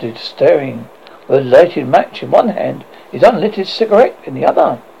 Miss started staring, with a lighted match in one hand, his unlit cigarette in the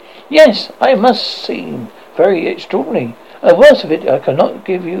other. Yes, I must seem very extraordinary. And worse of it, I cannot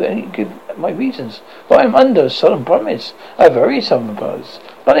give my reasons, for I am under a solemn promise, a very solemn promise.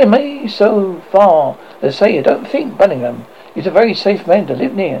 But I may so far as say I don't think Bellingham is a very safe man to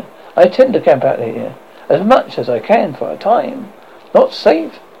live near. I tend to camp out here as much as I can for a time. Not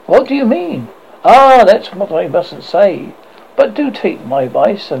safe? What do you mean? Ah, that's what I mustn't say. But do take my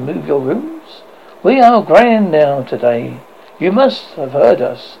advice and move your rooms. We are grand now today. You must have heard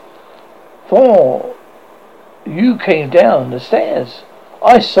us, for you came down the stairs.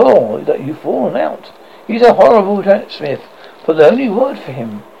 I saw that you've fallen out. He's a horrible Smith, for the only word for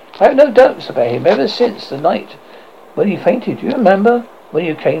him. I have no doubts about him ever since the night when he fainted. You remember when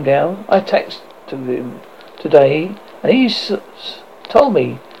you came down? I texted to him today, and he told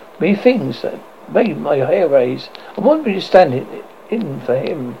me things that made my hair raise. I want me to stand in for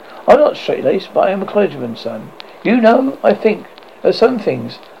him. I'm not straight-laced, but I am a clergyman's son. You know, I think that some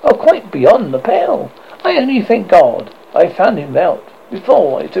things are quite beyond the pale. I only thank God I found him out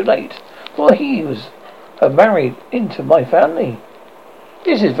before it's too late, for he was married into my family.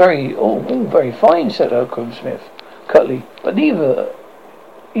 This is all very fine, said Oakham Smith curtly, but either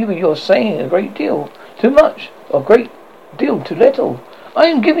you're saying a great deal too much or a great deal too little. I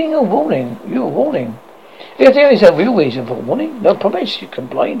am giving you a warning. If there is a real reason for warning, no promise can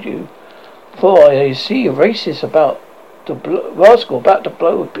blind you. For I see a racist rascal about to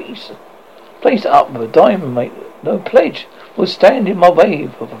blow a piece placed up with a diamond, mate. No pledge will stand in my way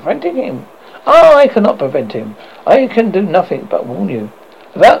for preventing him. Ah, I cannot prevent him. I can do nothing but warn you.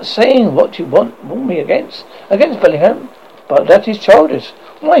 Without saying what you warn me against Bellingham, but that is childish.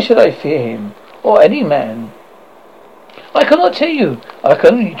 Why should I fear him, or any man? I cannot tell you. I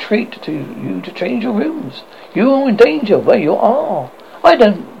can only entreat you to change your rooms. You are in danger where you are. I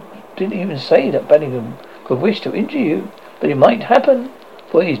didn't even say that Bellingham could wish to injure you, but it might happen,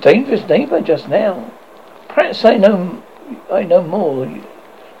 for he's dangerous neighbour just now. Perhaps I know more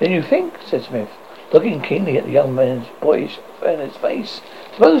than you think, said Smith, looking keenly at the young man's boyish fairness face.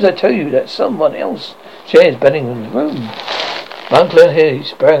 Suppose I tell you that someone else shares Bellingham's room. My uncle here, he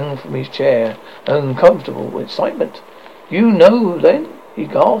sprang from his chair, uncomfortable with excitement. You know, then? He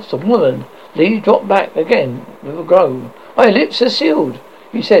gasped. A woman. Lee dropped back again with a groan. My lips are sealed,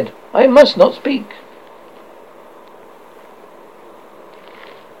 he said. I must not speak.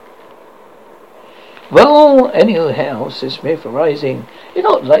 Well, anyhow, said Smith, arising, it's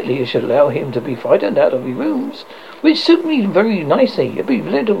not likely you should allow him to be frightened out of his rooms, which suit me very nicely. It'd be a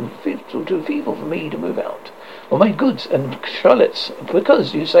little too feeble for me to move out of my goods and Charlotte's,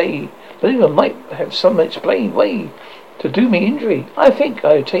 because you say Bellingham might have some explained way to do me injury. I think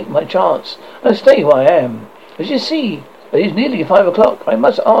I'll take my chance and stay where I am. As you see, it is nearly 5 o'clock. I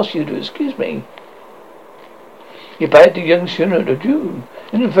must ask you to excuse me. He bade the young schooner adieu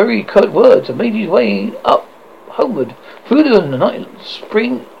in very curt words and made his way up homeward through the night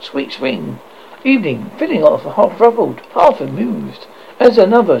sweet spring evening, feeling half ruffled, half amused, as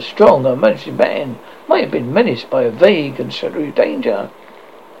another strong and managing man might have been menaced by a vague and shadowy danger.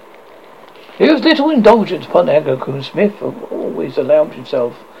 There was little indulgence upon Oakham Smith, who always allowed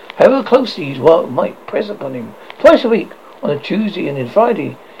himself, however closely his work might press upon him. Twice a week, on a Tuesday and a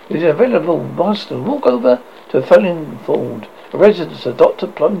Friday, he was available to walk over to Fellingford, a residence of Dr.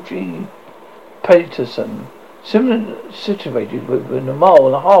 Plumtree Patterson, situated within a mile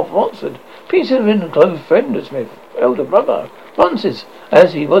and a half of Oxford. Peter, in close friend of Smith, elder brother, Francis,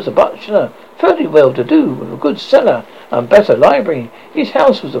 as he was a bachelor, fairly well to do, with a good cellar and better library. His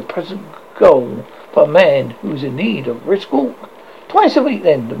house was a present goal for a man who was in need of a brisk walk. Twice a week,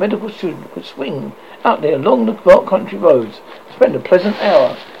 then, the medical student would swing out there along the country roads and spend a pleasant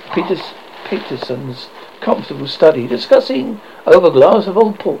hour in Peterson's comfortable study, discussing over a glass of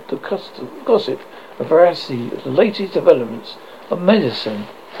old port the gossip and veracity of the latest developments of medicine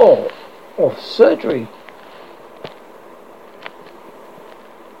or of surgery.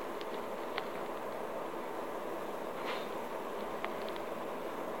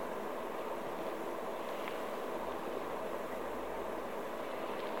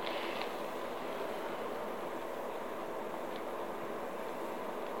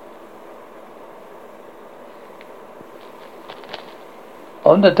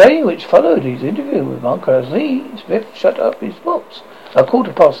 On the day which followed his interview with Uncle Lee, Smith shut up his books at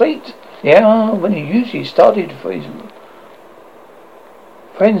 8:15, the hour when he usually started for his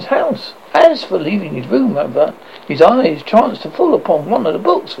friend's house. As for leaving his room, however, his eyes chanced to fall upon one of the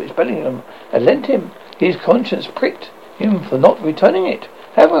books which Bellingham had lent him. His conscience pricked him for not returning it.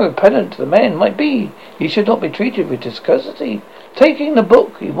 However repellent the man might be, he should not be treated with discourtesy. Taking the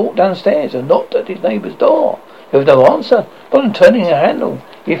book, he walked downstairs and knocked at his neighbour's door. There was no answer, but on turning a handle,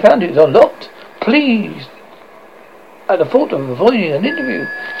 he found it was unlocked. Pleased at the thought of avoiding an interview,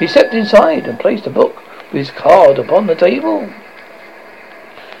 he stepped inside and placed the book with his card upon the table.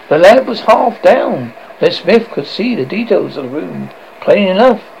 The lamp was half down, where Smith could see the details of the room plain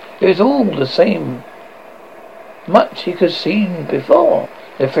enough. It was all the same, much he could see before.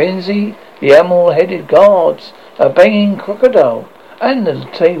 The frenzy, the animal-headed guards, a banging crocodile, and the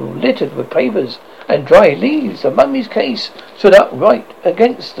table littered with papers and dry leaves. The mummy's case stood upright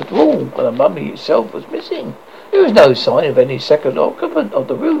against the wall, but the mummy itself was missing. There was no sign of any second occupant of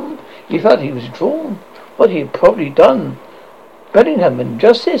the room. He felt he was drawn. What he had probably done Bellingham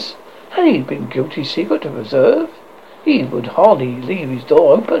injustice. Had he been guilty secret to preserve? He would hardly leave his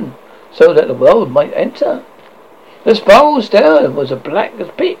door open so that the world might enter. The spiral stair was as black as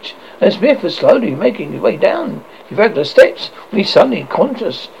pitch, and Smith was slowly making his way down. He felt the steps when he suddenly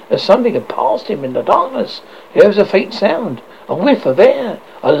conscious that something had passed him in the darkness. There was a faint sound, a whiff of air,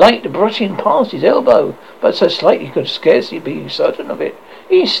 a light brushing past his elbow, but so slight he could scarcely be certain of it.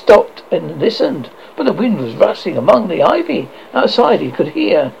 He stopped and listened, but the wind was rustling among the ivy. Outside he could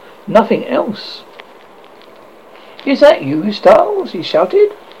hear nothing else. "Is that you, Stiles?" he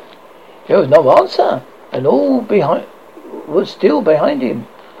shouted. There was no answer, and all behind was still behind him.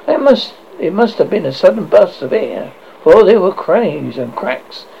 It must have been a sudden burst of air, for there were crannies and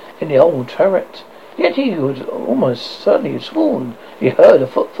cracks in the old turret. Yet he would almost certainly have sworn he heard a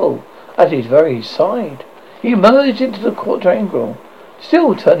footfall at his very side. He emerged into the quadrangle,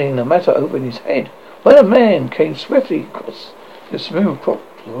 still turning the matter over in his head, when a man came swiftly across the smooth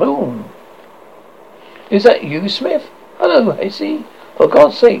cropped lawn. "Is that you, Smith?" "Hello, Hesse. For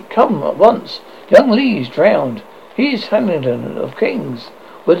God's sake, come at once. Young Lee's drowned. He's Hamilton of King's.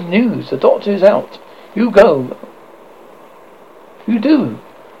 With news, the doctor is out. You go. You do.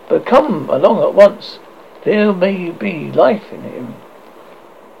 But come along at once. There may be life in him."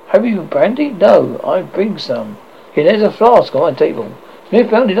 "Have you brandy?" "No, I bring some. Here, there's a flask on my table."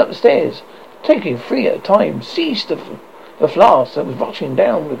 Smith bounded up the stairs, taking 3 at a time, seized the flask and was rushing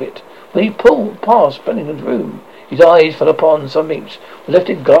down with it. When he pulled past Bellingham's room, his eyes fell upon something which left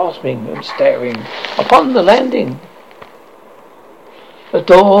him gasping and staring. Upon the landing, the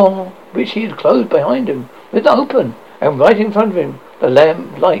door, which he had closed behind him, was open, and right in front of him, the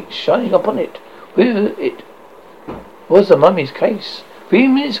lamp light shining upon it. With it was the mummy's case. 3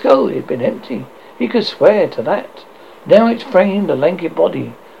 minutes ago it had been empty. He could swear to that. Now it framed the lanky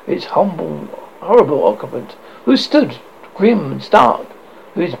body, its horrible occupant, who stood grim and stark,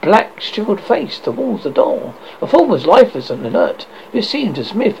 with his black, shriveled face towards the door. The form was lifeless and inert. It seemed to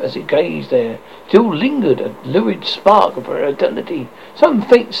Smith, as he gazed there, still lingered a lurid spark of vitality, some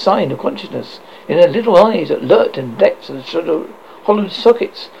faint sign of consciousness in her little eyes that lurked in the depths of the hollowed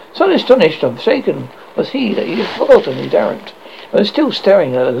sockets. So astonished and shaken was he that he had forgotten his errand, and was still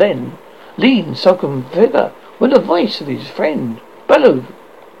staring at a lean, sunken figure, when the voice of his friend below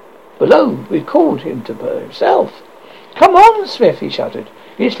recalled him to himself. "Come on, Smith," he shouted.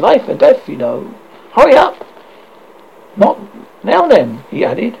 "It's life and death, you know. Hurry up." "Not now then," he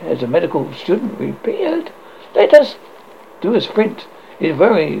added, as the medical student reappeared. "Let us do a sprint. It's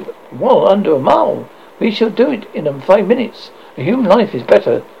very well under a mile. We shall do it in 5 minutes. A human life is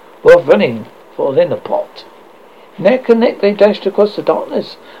better worth running for than a pot." Neck and neck they dashed across the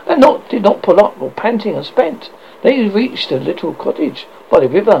darkness, and did not pull up, or panting and spent. They reached a little cottage by the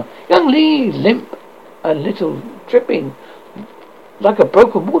river. Young Lee, limp and little dripping like a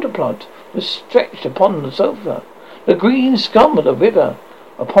broken water plant, was stretched upon the sofa. The green scum of the river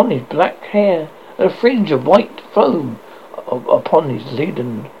upon his black hair, and a fringe of white foam upon his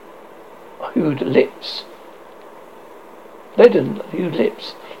leaden-hued lips.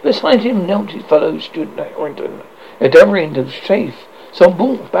 Beside him knelt his fellow student Harrington, endeavouring to chafe some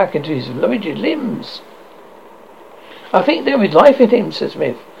warmth back into his rigid limbs. "I think there is life in him," said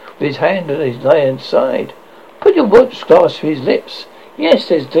Smith, with his hand on his lion's side. "Put your watch glass to his lips. Yes,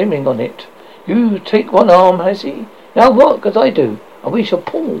 there's glimmering on it. You take one arm, Hassie. Now work as I do, and we shall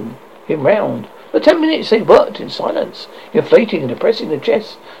pull." him round. For 10 minutes they worked in silence, inflating and depressing the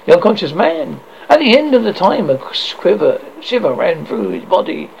chest of the unconscious man. At the end of the time, a shiver ran through his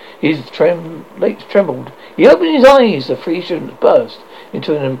body. His legs trembled. He opened his eyes. The Frisian burst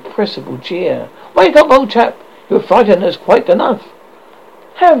into an impressible cheer. "Wake up, old chap! You've frightened us quite enough.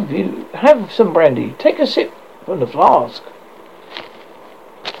 Have some brandy. Take a sip from the flask."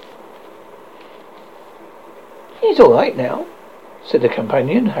 "He's all right now," said the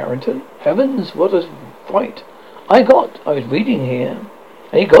companion, Harrington. "Heavens, what a fright I was reading here,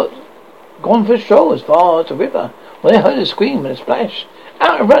 and he gone for a stroll as far as the river, when I heard a scream and a splash.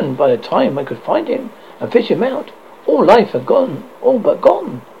 Out and run by the time I could find him and fish him out. All life had gone, all but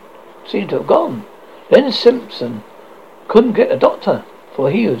gone. Seemed to have gone. Then Simpson couldn't get a doctor, for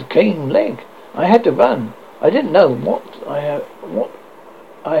he was game leg. I had to run. I didn't know what I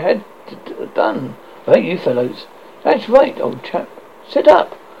had done. Right, you fellows." "That's right, old chap. Sit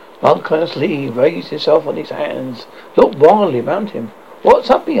up." Monkhouse Lee raised himself on his hands, looked wildly about him. "What's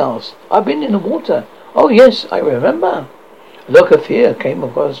up?" he asked. "I've been in the water." "Oh, yes, I remember." A look of fear came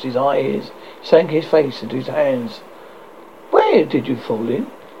across his eyes. He sank his face into his hands. "Where did you fall in?"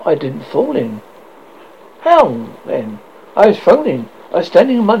 "I didn't fall in." "How, then?" "I was thrown in. I was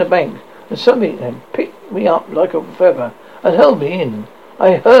standing by the bank, and something had picked me up like a feather and held me in.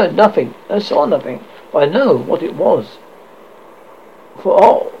 I heard nothing, and saw nothing, but I know what it was. For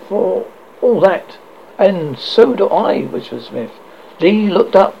all that." "And so do I," whispered Smith. Lee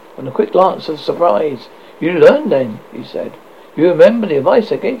looked up with a quick glance of surprise. "You learned then," he said. "You remember the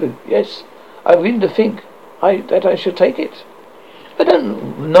advice I gave you?" "Yes. I begin to think that I should take it." "I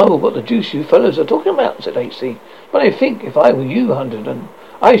don't know what the deuce you fellows are talking about," said H.C., "but I think if I were you, Huntington,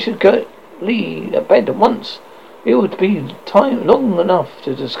 I should get Lee a bed at once. It would be time long enough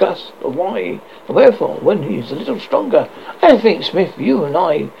to discuss the why and wherefore when he's a little stronger. I think, Smith, you and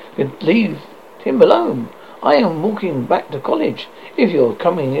I could leave him alone. I am walking back to college. If you're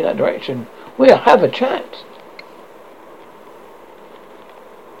coming in that direction, we'll have a chat."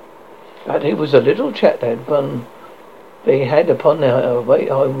 But it was a little chat they had upon their way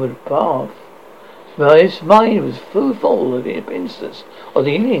homeward path. His mind was full of the instance of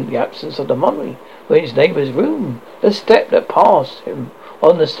the evening, the absence of the mummy from his neighbour's room, the step that passed him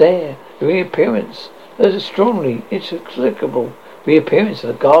on the stair, the reappearance, the strongly inexplicable reappearance of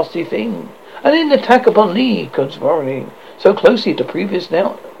the ghastly thing, and then the attack upon Lee, corresponding so closely to previous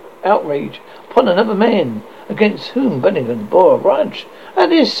outrage upon another man against whom Bennington bore a grudge.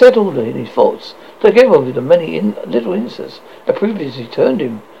 And this settled in his thoughts, together with the many little incidents that previously turned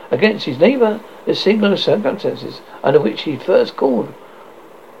him against his neighbour, the singular circumstances under which he first called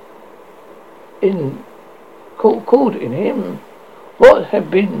in him what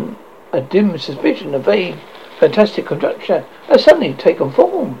had been a dim suspicion, a vague, fantastic conjecture, had suddenly taken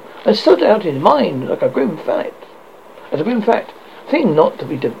form and stood out in his mind like a grim fact, thing not to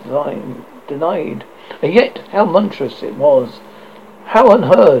be denied. And yet, how monstrous it was, how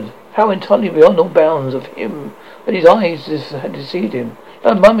unheard, how entirely beyond all bounds of him that his eyes had deceived him.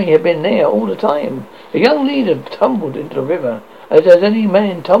 The mummy had been there all the time. The young leader tumbled into the river, as any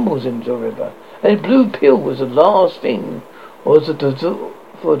man tumbles into a river. And his blue pill was the last thing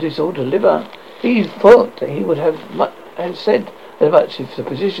for disordered liver. He thought that he would have said as much if the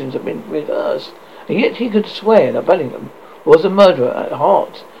positions had been reversed. And yet he could swear that Bellingham was a murderer at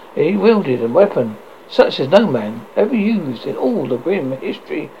heart. He wielded a weapon such as no man ever used in all the grim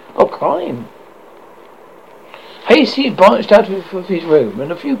history of crime. Hasty branched out of his room,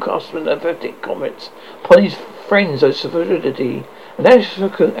 and a few pathetic comments upon his friend's solidity, and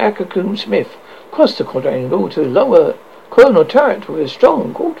Ackercoombe Smith crossed the quadrangle to lower Colonel Turret with a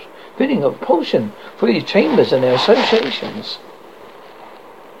strong feeling of repulsion for his chambers and their associations.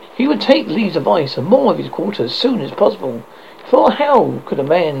 He would take Lee's advice and more of his quarters as soon as possible. For how could a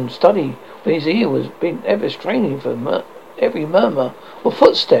man study when his ear was been ever straining for every murmur or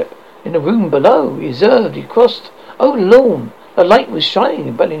footstep in the room below? He observed he crossed over the lawn. The light was shining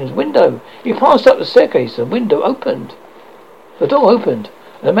in Bellingham's window. He passed up the staircase. The door opened,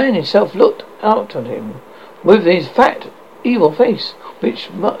 and the man himself looked out on him with his fat, evil face, which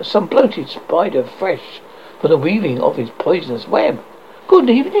some bloated spider fresh from the weaving of his poisonous web. "Good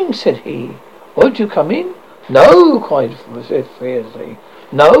evening," said he. "Won't you come in?" "No," cried Smith fiercely.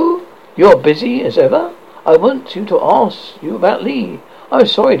 "No? You're busy as ever? I want you to ask you about Lee. I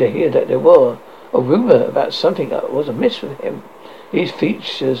was sorry to hear that there were a rumour about something that was amiss with him." His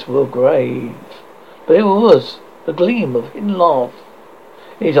features were grave, but there was a gleam of hidden laugh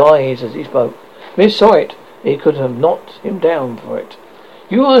in his eyes as he spoke. Smith saw it. He could have knocked him down for it.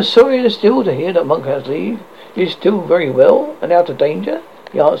 "You are sorrier still to hear that Monkhouse Lee is still very well and out of danger?"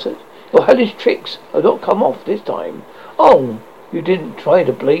 he answered. Your hellish tricks have not come off this time. Oh, you didn't try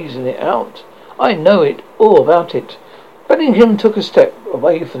to blazon it out. I know it, all about it. Bellingham took a step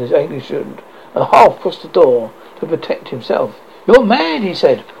away from his Englishman and half crossed the door to protect himself. You're mad, he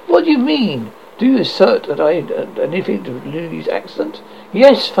said. What do you mean? Do you assert that I had anything to do with Louis' accident?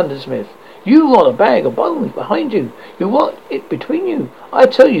 Yes, thundered Smith. You want a bag of bones behind you. You want it between you. I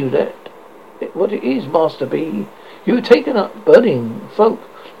tell you that what it is, Master B. You've taken up burning folk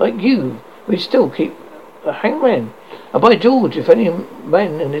like you. We still keep a hangman. And by George, if any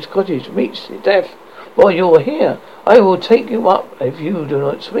man in this cottage meets his death while you are here, I will take you up if you do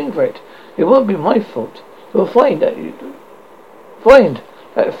not swing for it. It won't be my fault. You'll find that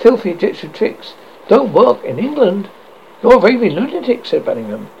filthy Egyptian tricks don't work in England. You're a raving lunatic, said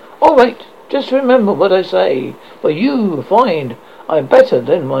Bellingham. All right, just remember what I say, but you find I'm better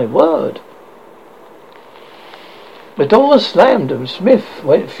than my word. The door slammed and Smith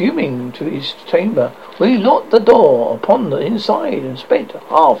went fuming to his chamber, where he locked the door upon the inside and spent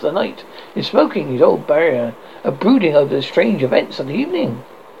half the night in smoking his old barrier and brooding over the strange events of the evening.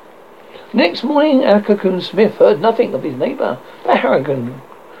 Next morning, Alcock Smith heard nothing of his neighbour, but Harrigan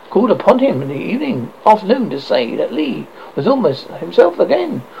called upon him in the afternoon to say that Lee was almost himself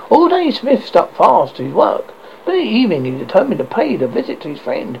again. All day Smith stuck fast to his work, but in the evening he determined to pay the visit to his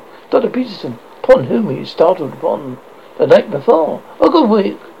friend, Dr. Peterson, upon whom he had startled upon the night before. A good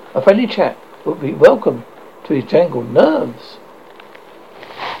week, a friendly chat would be welcome to his jangled nerves.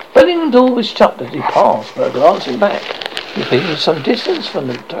 Bellingham's door was shut as he passed, but glancing back, he was some distance from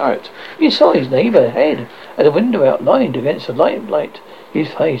the turret. He saw his neighbour head at a window outlined against the limelight.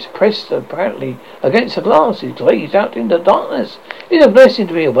 His face pressed apparently against the glass. He gazed out into the darkness. It was a blessing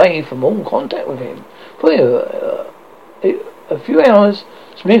to be away from all contact with him. For a few hours,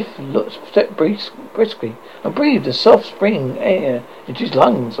 Smith stepped briskly and breathed the soft spring air into his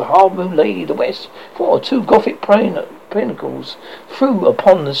lungs. The hard moon lay in the west, for two Gothic pinnacles threw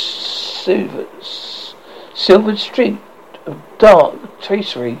upon the silvered street of dark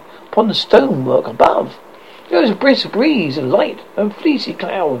tracery upon the stonework above. There was a brisk breeze, and light and fleecy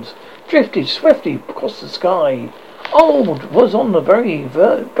clouds drifted swiftly across the sky. Old was on the very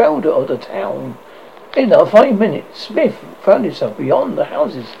border of the town. In 5 minutes, Smith found himself beyond the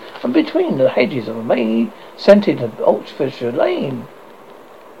houses and between the hedges of a May-scented Oxfordshire lane.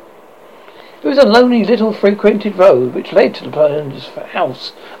 It was a lonely little frequented road which led to the Burns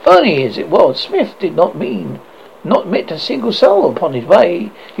house. Early as it was, Smith did not meet a single soul upon his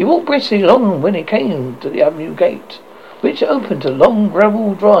way. He walked briskly along when he came to the avenue gate, which opened to a long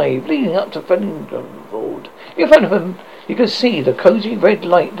gravel drive leading up to Fellingford. In front of him, he could see the cosy red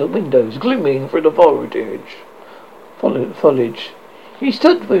light of the windows glimmering through the foliage. He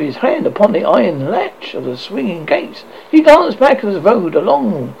stood with his hand upon the iron latch of the swinging gates. He glanced back at the road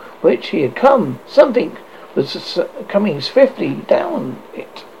along which he had come. Something was coming swiftly down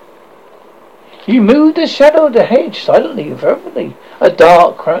it. He moved the shadow of the hedge silently and fervently, a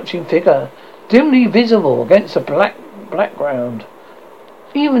dark, crouching figure, dimly visible against the black ground.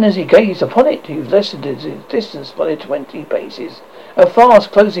 Even as he gazed upon it, he lessened his distance by 20 paces, and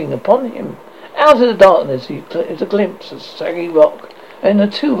fast closing upon him. Out of the darkness, there was a glimpse of saggy rock, and the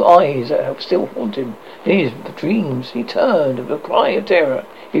two eyes that still haunt him in his dreams. He turned with a cry of terror.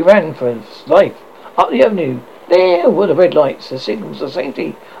 He ran for his life up the avenue. There were the red lights, the signals of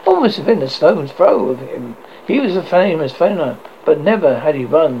safety, almost within a stone's throw of him. He was a famous runner, but never had he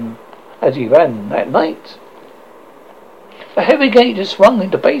run as he ran that night. A heavy gate had swung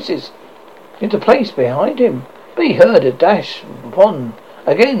into place behind him, but he heard a dash upon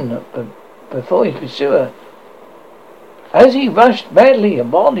again before his pursuer. As he rushed madly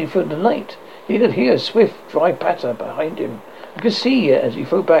and wildly through the night, he could hear a swift, dry patter behind him, and could see, as he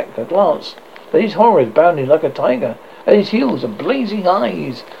threw back a glance, that his horror was bounding like a tiger. At his heels, and blazing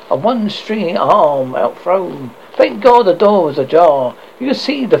eyes, and one stringy arm outthrown. Thank God the door was ajar. You could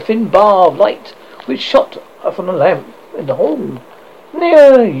see the thin bar of light which shot from the lamp in the hall.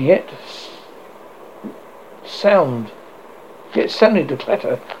 Nearer yet sounded the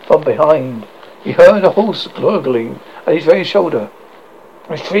clatter from behind. He heard a horse gurgling at his very shoulder.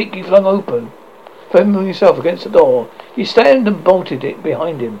 A shriek he flung open, firming himself against the door. He slammed and bolted it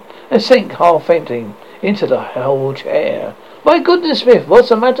behind him, and sank half fainting into the hell chair. My goodness, Smith, what's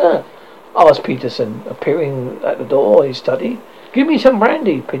the matter? Asked Peterson, appearing at the door of his study. Give me some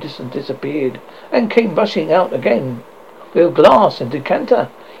brandy. Peterson disappeared, and came rushing out again with a glass and decanter.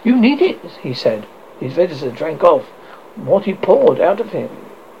 You need it, he said. His visitor drank off what he poured out of him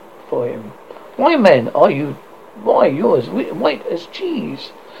for him. Why, man, you're as white as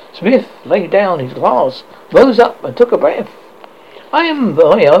cheese. Smith laid down his glass, rose up and took a breath. I am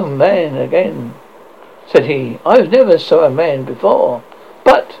my own man again, said he. I was never so a man before.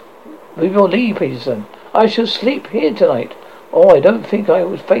 But, with your leave, Peterson, I shall sleep here tonight. I don't think I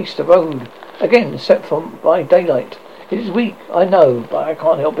will face the road again, except for by daylight. It is weak, I know, but I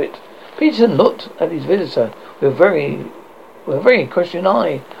can't help it. Peterson looked at his visitor with a very questioning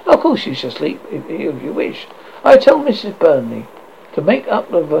eye. Of course you shall sleep, if you wish. I tell Mrs. Burnley to make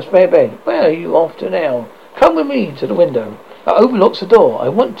up the spare bed. Where are you off to now? Come with me to the window that overlooks the door. I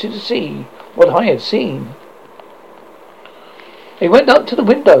want you to see what I have seen. They went up to the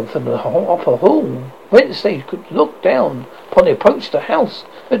window from the upper hall, whence they could look down upon the approach to the house.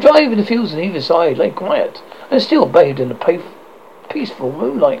 The drive and the fields on either side lay quiet and still bathed in the peaceful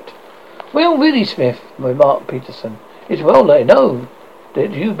moonlight. Well, really, Smith, remarked Peterson, it's well that I know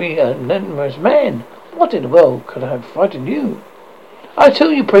that you be a numerous man. What in the world could have frightened you? I'll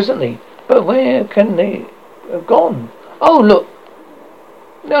tell you presently, but where can they have gone? Oh, look.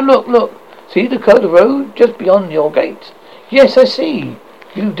 Now look. See the curve of the road just beyond your gate? Yes, I see.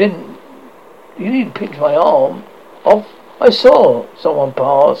 You didn't pinch my arm off. I saw someone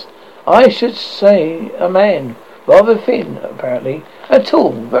pass. I should say a man, rather thin, apparently, and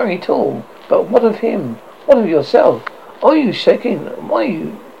tall, very tall. But what of him? What of yourself? Are you shaking?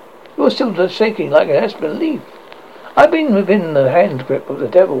 Why, you're still just shaking like an aspen leaf. I've been within the hand grip of the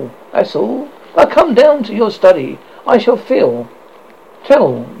devil, that's all. I'll come down to your study. I shall tell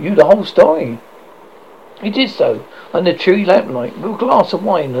you the whole story. He did so, under cheery lamplight, with a glass of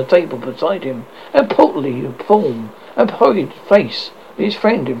wine on the table beside him, and portly form and hurried face of his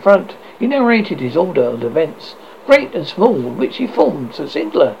friend in front. He narrated his order of events, great and small, which he formed so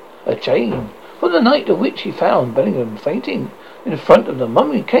singular a chain, from the night of which he found Bellingham fainting in front of the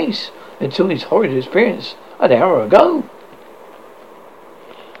mummy case until his horrid experience an hour ago.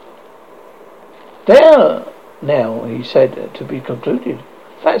 There now, he said, to be concluded.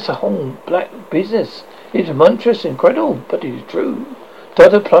 That's the whole black business. It's monstrous, incredible, but it is true.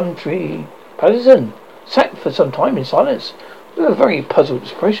 Dr. Plumtree Patterson sat for some time in silence, with a very puzzled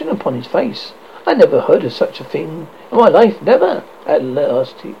expression upon his face. I never heard of such a thing in my life, never. At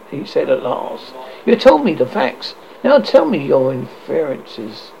last, he said at last, you told me the facts. Now tell me your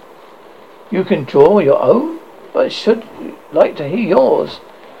inferences. You can draw your own, but should like to hear yours.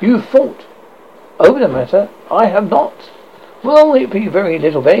 You've thought over the matter. I have not. Well, it be very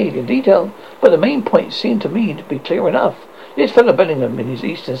little vague in detail, but the main points seem to me to be clear enough. This fellow Bellingham, in his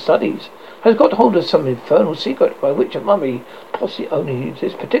Eastern studies, has got hold of some infernal secret by which a mummy, possibly only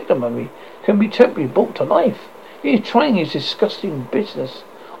this particular mummy, can be temporarily brought to life. He is trying his disgusting business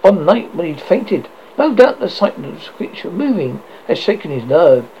on the night when he fainted. No doubt the sight of the creature moving has shaken his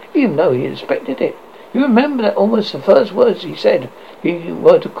nerve, even though he expected it. You remember that almost the first words he said he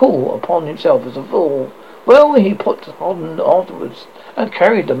were to call upon himself as a fool. Well, he put on afterwards and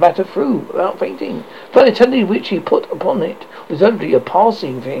carried the matter through without fainting. But the attention which he put upon it was only a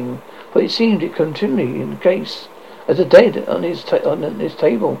passing thing, for it seemed it continually in the case as a dead on his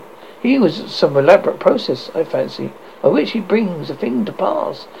table. He was some elaborate process, I fancy, by which he brings a thing to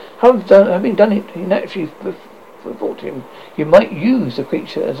pass. Having done it, he naturally thought him. You might use the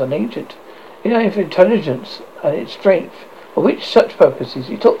creature as an agent. In its intelligence and its strength, for which such purposes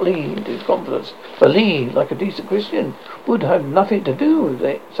he took Lee into his confidence. But Lee, like a decent Christian, would have nothing to do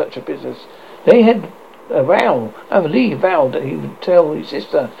with such a business. They had a vow, and Lee vowed that he would tell his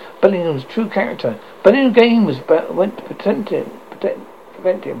sister Bellingham's true character. But in the game went to prevent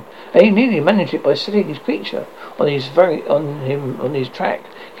him, and he nearly managed it by setting his creature on his track.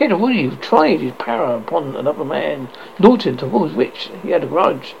 He had already tried his power upon another man, Norton, towards which he had a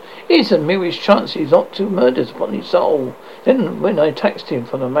grudge. It is the merest chance he not two murders upon his soul. Then, when I taxed him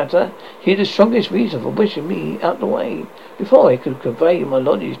for the matter, he had the strongest reason for wishing me out the way, before I could convey my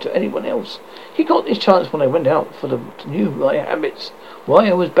knowledge to anyone else. He got this chance when I went out to renew my habits, why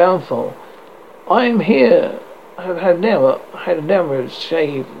I was bound for. I am here. I have had a narrow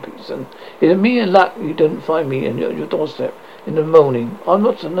shave, Peterson. It's a mere luck you didn't find me on your doorstep in the morning. I'm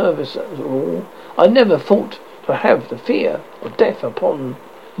not so nervous at all. I never thought to have the fear of death upon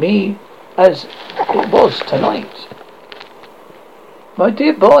me as it was tonight. My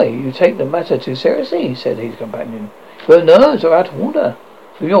dear boy, you take the matter too seriously, said his companion. Your nerves are out of order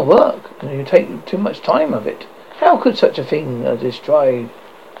for your work, and you take too much time of it. How could such a thing as this drive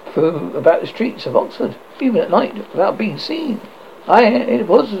through about the streets of Oxford, even at night, without being seen?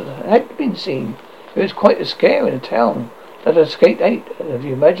 Had been seen. It was quite a scare in the town that escaped eight, if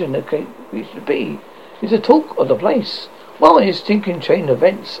you imagine the case to be. It's the talk of the place. Well, it's stinking chain of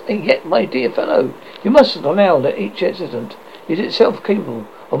events, and yet, my dear fellow, you must allow that each incident is itself capable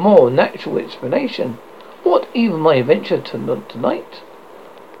of more natural explanation. What, even my adventure tonight?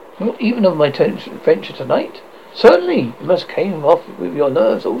 What, even of my adventure tonight? Certainly, you must came off with your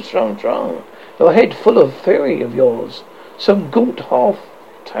nerves all strung. Your head full of theory of yours. Some gaunt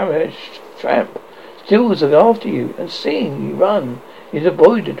half-tarnished tramp steals after you, and seeing you run, is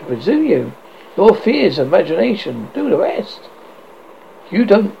avoided to pursue you. Your fears of imagination do the rest.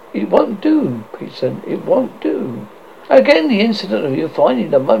 It won't do, Peterson, it won't do. Again, the incident of you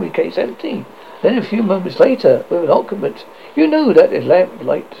finding the mummy case empty. Then a few moments later, with an occupant, you know that the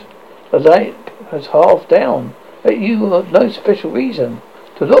lamp has half down, that you have no special reason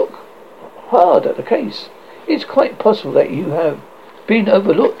to look hard at the case. It's quite possible that you have been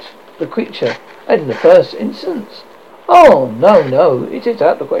overlooked the creature in the first instance. Oh, no, it is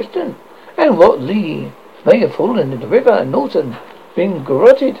out of the question. And what Lee may have fallen in the river and Norton been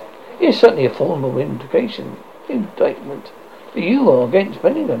garroted is certainly a formal indictment that you are against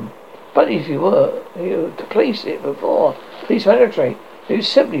Bellingham. But if you were to place it before police magistrate, he would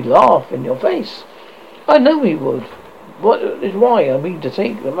simply laugh in your face. I know he would. What is why I mean to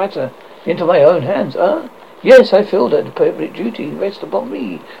take the matter into my own hands, Yes, I feel that the public duty rests upon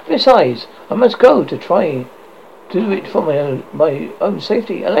me. Besides, I must go to try do it for my own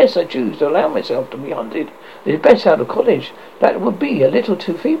safety, unless I choose to allow myself to be hunted. It is best out of college. That would be a little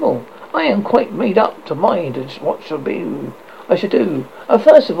too feeble. I am quite made up to mind what I should do.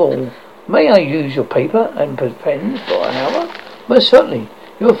 First of all, may I use your paper and pens for an hour? Most certainly.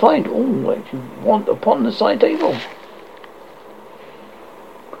 You will find all that you want upon the side table.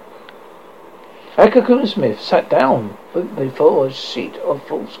 Akakun Smith sat down before a sheet of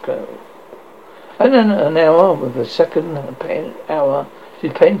foolscap. And then an hour with a second hour,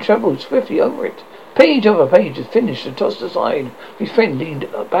 his pen travelled swiftly over it. Page over page was finished and tossed aside. His friend leaned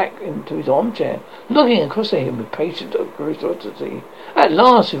back into his armchair, looking across at him with patient curiosity. At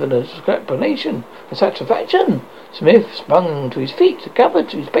last, with an exclamation of satisfaction, Smith sprung to his feet, gathered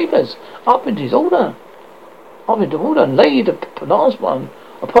to his papers, up into order, and laid the last one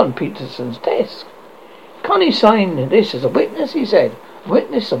upon Peterson's desk. Can't he sign this as a witness? He said.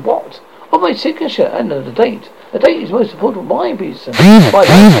 Witness of what? Of my signature and of the date. The date is most important. Why, Peterson? My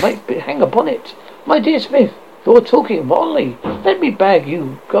life might hang upon it. My dear Smith, you're talking wildly. Let me beg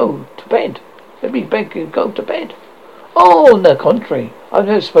you go to bed. Oh, on the contrary, I've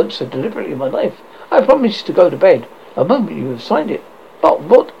never spoken so deliberately in my life. I promise to go to bed the moment you have signed it. But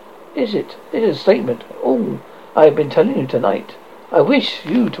what is it? It is a statement. All I have been telling you tonight. I wish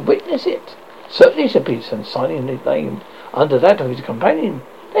you to witness it. Certainly, said Peterson, signing his name under that of his companion.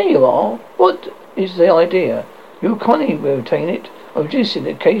 There you are. What is the idea? You kindly retain it. I'm reducing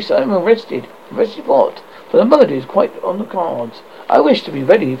the case. I'm arrested. Arrested what? For the murder is quite on the cards. I wish to be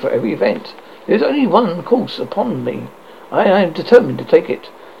ready for every event. There is only one course upon me. I am determined to take it.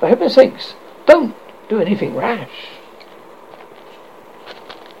 For heaven's sakes, don't do anything rash.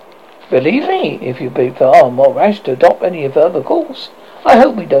 Believe me, if you be far more rash to adopt any further course, I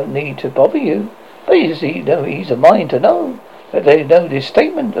hope we don't need to bother you. But you see, no ease of mind to know that they know this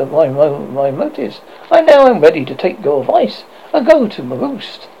statement of my motives. I now am ready to take your advice and go to my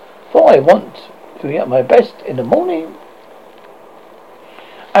roost, for I want to be at my best in the morning.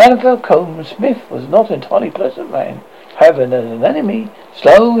 Alpha Combs Smith was not an entirely pleasant man, having as an enemy,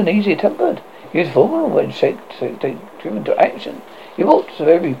 slow and easy-tempered. He was vulnerable when driven to action. He walked to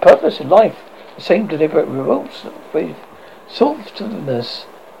every purpose in life, the same deliberate resolutiveness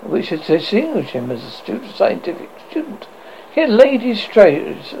which had distinguished him as a scientific student. He had laid his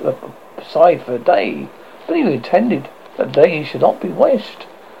strays aside for a day, but he intended that day should not be wasted.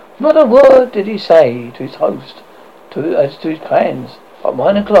 Not a word did he say to his host as to his plans. At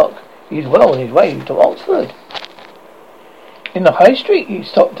 9 o'clock, he was well on his way to Oxford. In the High Street, he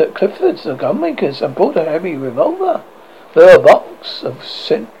stopped at Clifford's, the gunmakers, and bought a heavy revolver. There were a box of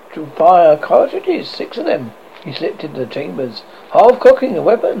central fire cartridges, 6 of them. He slipped into the chambers, half cocking the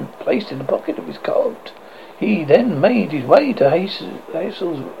weapon, placed in the pocket of his coat. He then made his way to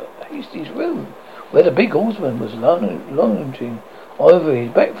Hasty's room, where the big horseman was lounging over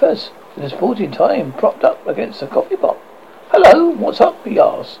his breakfast, with his sporting time propped up against the coffee pot. "Hello, what's up?" he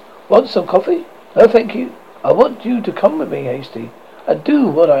asked. "Want some coffee?" "No, thank you. I want you to come with me, Hasty, and do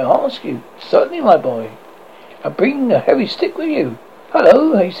what I ask you." "Certainly, my boy." "And bring a heavy stick with you."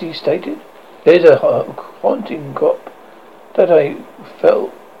 "Hello," Hasty stated. "There's a haunting crop that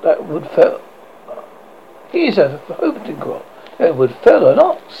Here's a haunting crop that would fell an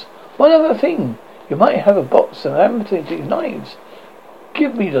ox. One other thing, you might have a box of amputating knives.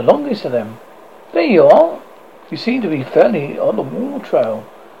 Give me the longest of them." "There you are. You seem to be fairly on the wall trail.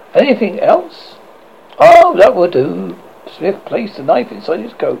 Anything else?" "Oh, that will do. Smith placed the knife inside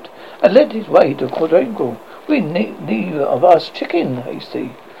his coat and led his way to a quadrangle. "We neither of us chicken,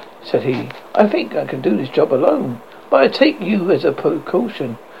 Hasty," said he. "I think I can do this job alone, but I take you as a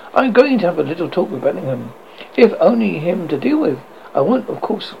precaution. I'm going to have a little talk with Bellingham. If only him to deal with, I won't, of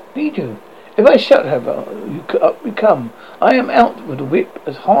course, need you. If I shout, however, up you come. I am out with a whip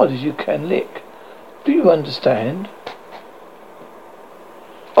as hard as you can lick. Do you understand?"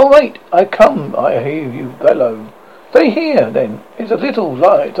 "All right, I come, I hear you bellow." "Stay here, then. It's a little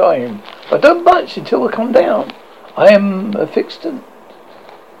time, but don't budge until I come down. I am a fixton."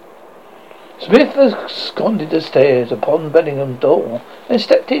 Smith ascended the stairs upon Bellingham's door and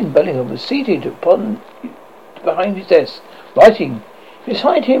stepped in. Bellingham was seated behind his desk, writing.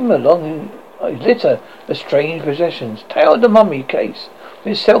 Beside him, along his litter of strange possessions, towered the mummy case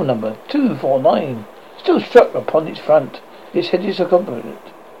with cell number 249, still struck upon its front, its hideous accompaniment.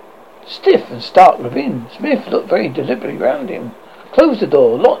 Stiff and stark within, Smith looked very deliberately round him, closed the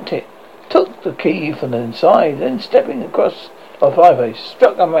door, locked it, took the key from the inside, then stepping across a fireplace,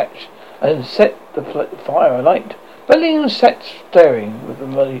 struck a match and set the fire alight. Bellingham sat staring with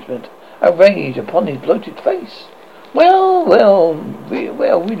amazement and rage upon his bloated face. Well,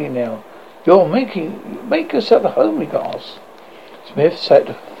 really now. Make yourself at home, he gasped. Smith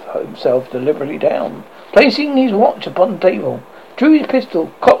sat himself deliberately down, placing his watch upon the table, drew his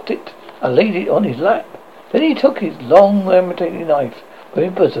pistol, cocked it, and laid it on his lap. Then he took his long, imitating knife from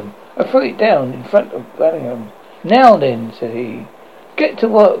his bosom and threw it down in front of Bellingham. "Now then," said he, "get to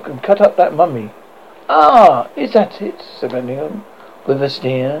work and cut up that mummy." "Ah, is that it?" said Bellingham, with a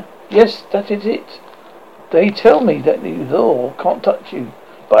sneer. "Yes, that is it. They tell me that the law can't touch you,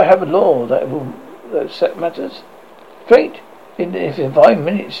 but I have a law that will set matters straight. If in 5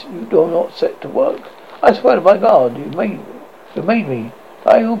 minutes you do not set to work, I swear by God, you made me,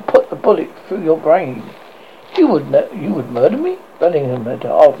 I will put the bullet through your brain." You would murder me?" Bellingham had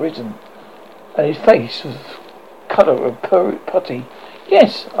half risen, and his face was colour of putty.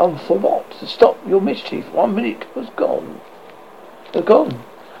 "Yes, for what? To stop your mischief. 1 minute was gone.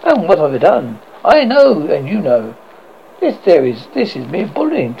 And what have I done? I know, and you know. This is mere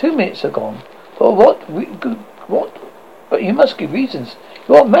bullying. 2 minutes are gone. For what? What? But you must give reasons.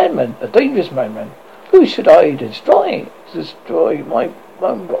 You are a madman, a dangerous madman. Who should I destroy? Destroy my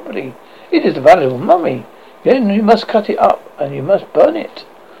own property. It is a valuable mummy. Then you must cut it up, and you must burn it.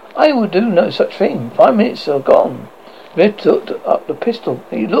 I will do no such thing. 5 minutes are gone." Smith took up the pistol.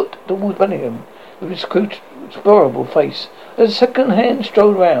 He looked towards Bellingham with his explorable face. As a second hand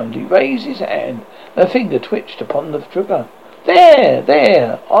strolled round, he raised his hand, and a finger twitched upon the trigger.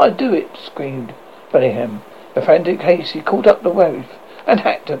 There! I'll do it!" screamed Bellingham. In frantic haste, he caught up the knife and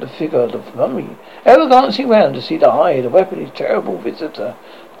hacked at the figure of the mummy. Ever glancing round to see the hide, the weapon his terrible visitor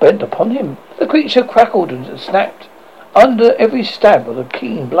bent upon him, the creature crackled and snapped. Under every stab of the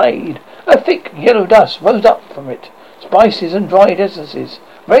keen blade, a thick yellow dust rose up from it. Spices and dried essences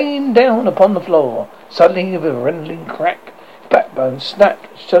rained down upon the floor. Suddenly, with a rending crack, his backbone snapped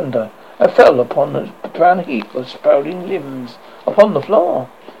asunder and fell upon the brown heap of sprouting limbs upon the floor.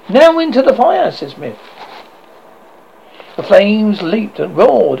 "Now into the fire," said Smith. The flames leaped and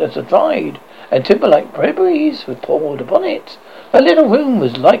roared as the dried and timber-like breeze was poured upon it. The little room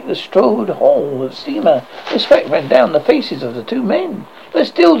was like the strode hole of a steamer. The sweat ran down the faces of the two men, but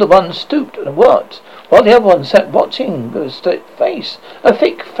still the one stooped and worked, while the other one sat watching with a straight face. A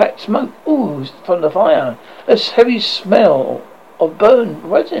thick, fat smoke oozed from the fire. A heavy smell of burned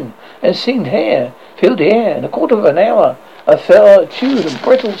resin and singed hair filled the air. In a quarter of an hour, a fire chewed and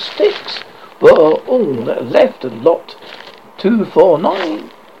brittle sticks were all that left of lot 249.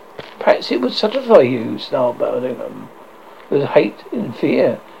 "Perhaps it would satisfy you," snarled Bellingham, with hate and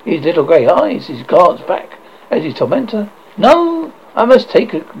fear. His little grey eyes, he glanced back at his tormentor. "No, I must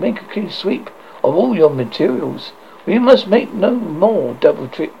make a clean sweep of all your materials. We must make no more devil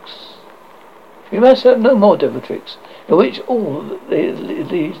tricks. We must have no more devil tricks in which all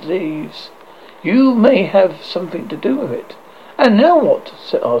these leaves. You may have something to do with it." "And now what?"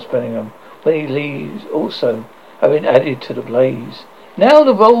 asked Bellingham, when he leaves also have been added to the blaze. "Now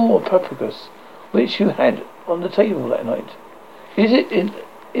the roll of paprikas which you had on the table that night. Is it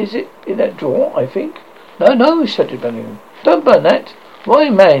in that drawer, I think?" No, shouted Bellingham. "Don't burn that. Why,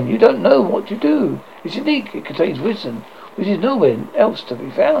 man, you don't know what you do. It's unique. It contains wisdom, which is nowhere else to be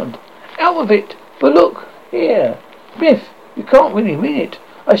found. Out with it. But look here, Smith, you can't really mean it.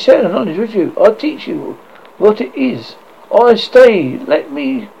 I share the knowledge with you. I'll teach you what it is. Oh, stay. Let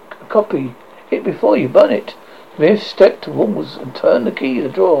me copy it before you burn it." Smith stepped towards and turned the key of the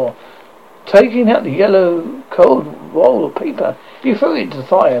drawer. Taking out the yellow, cold roll of paper, he threw it into the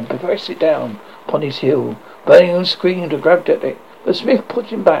fire and pressed it down upon his heel Bellingham screamed and grabbed at it, but Smith put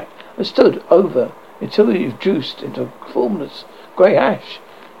him back and stood over until he was juiced into formless grey ash.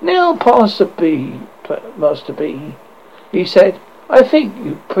 "Now, Master B," he said, "I think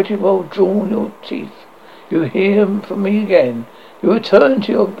you've pretty well drawn your teeth. You hear from me again. You return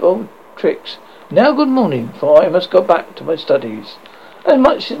to your old tricks. Now good morning, for I must go back to my studies." And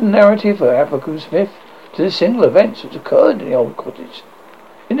much is the narrative of Abraham Smith to the single events which occurred in the old cottage.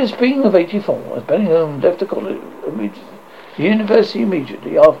 In the spring of '84, as Bellingham left the college the university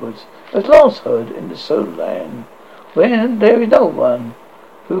immediately afterwards, as last heard in the Solon, when there is no one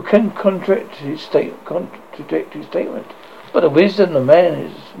who can contradict his statement. But the wisdom of man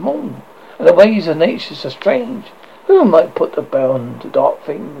is small, and the ways of nature are strange. Who might put the bound to dark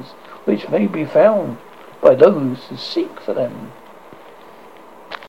things which may be found by those who seek for them?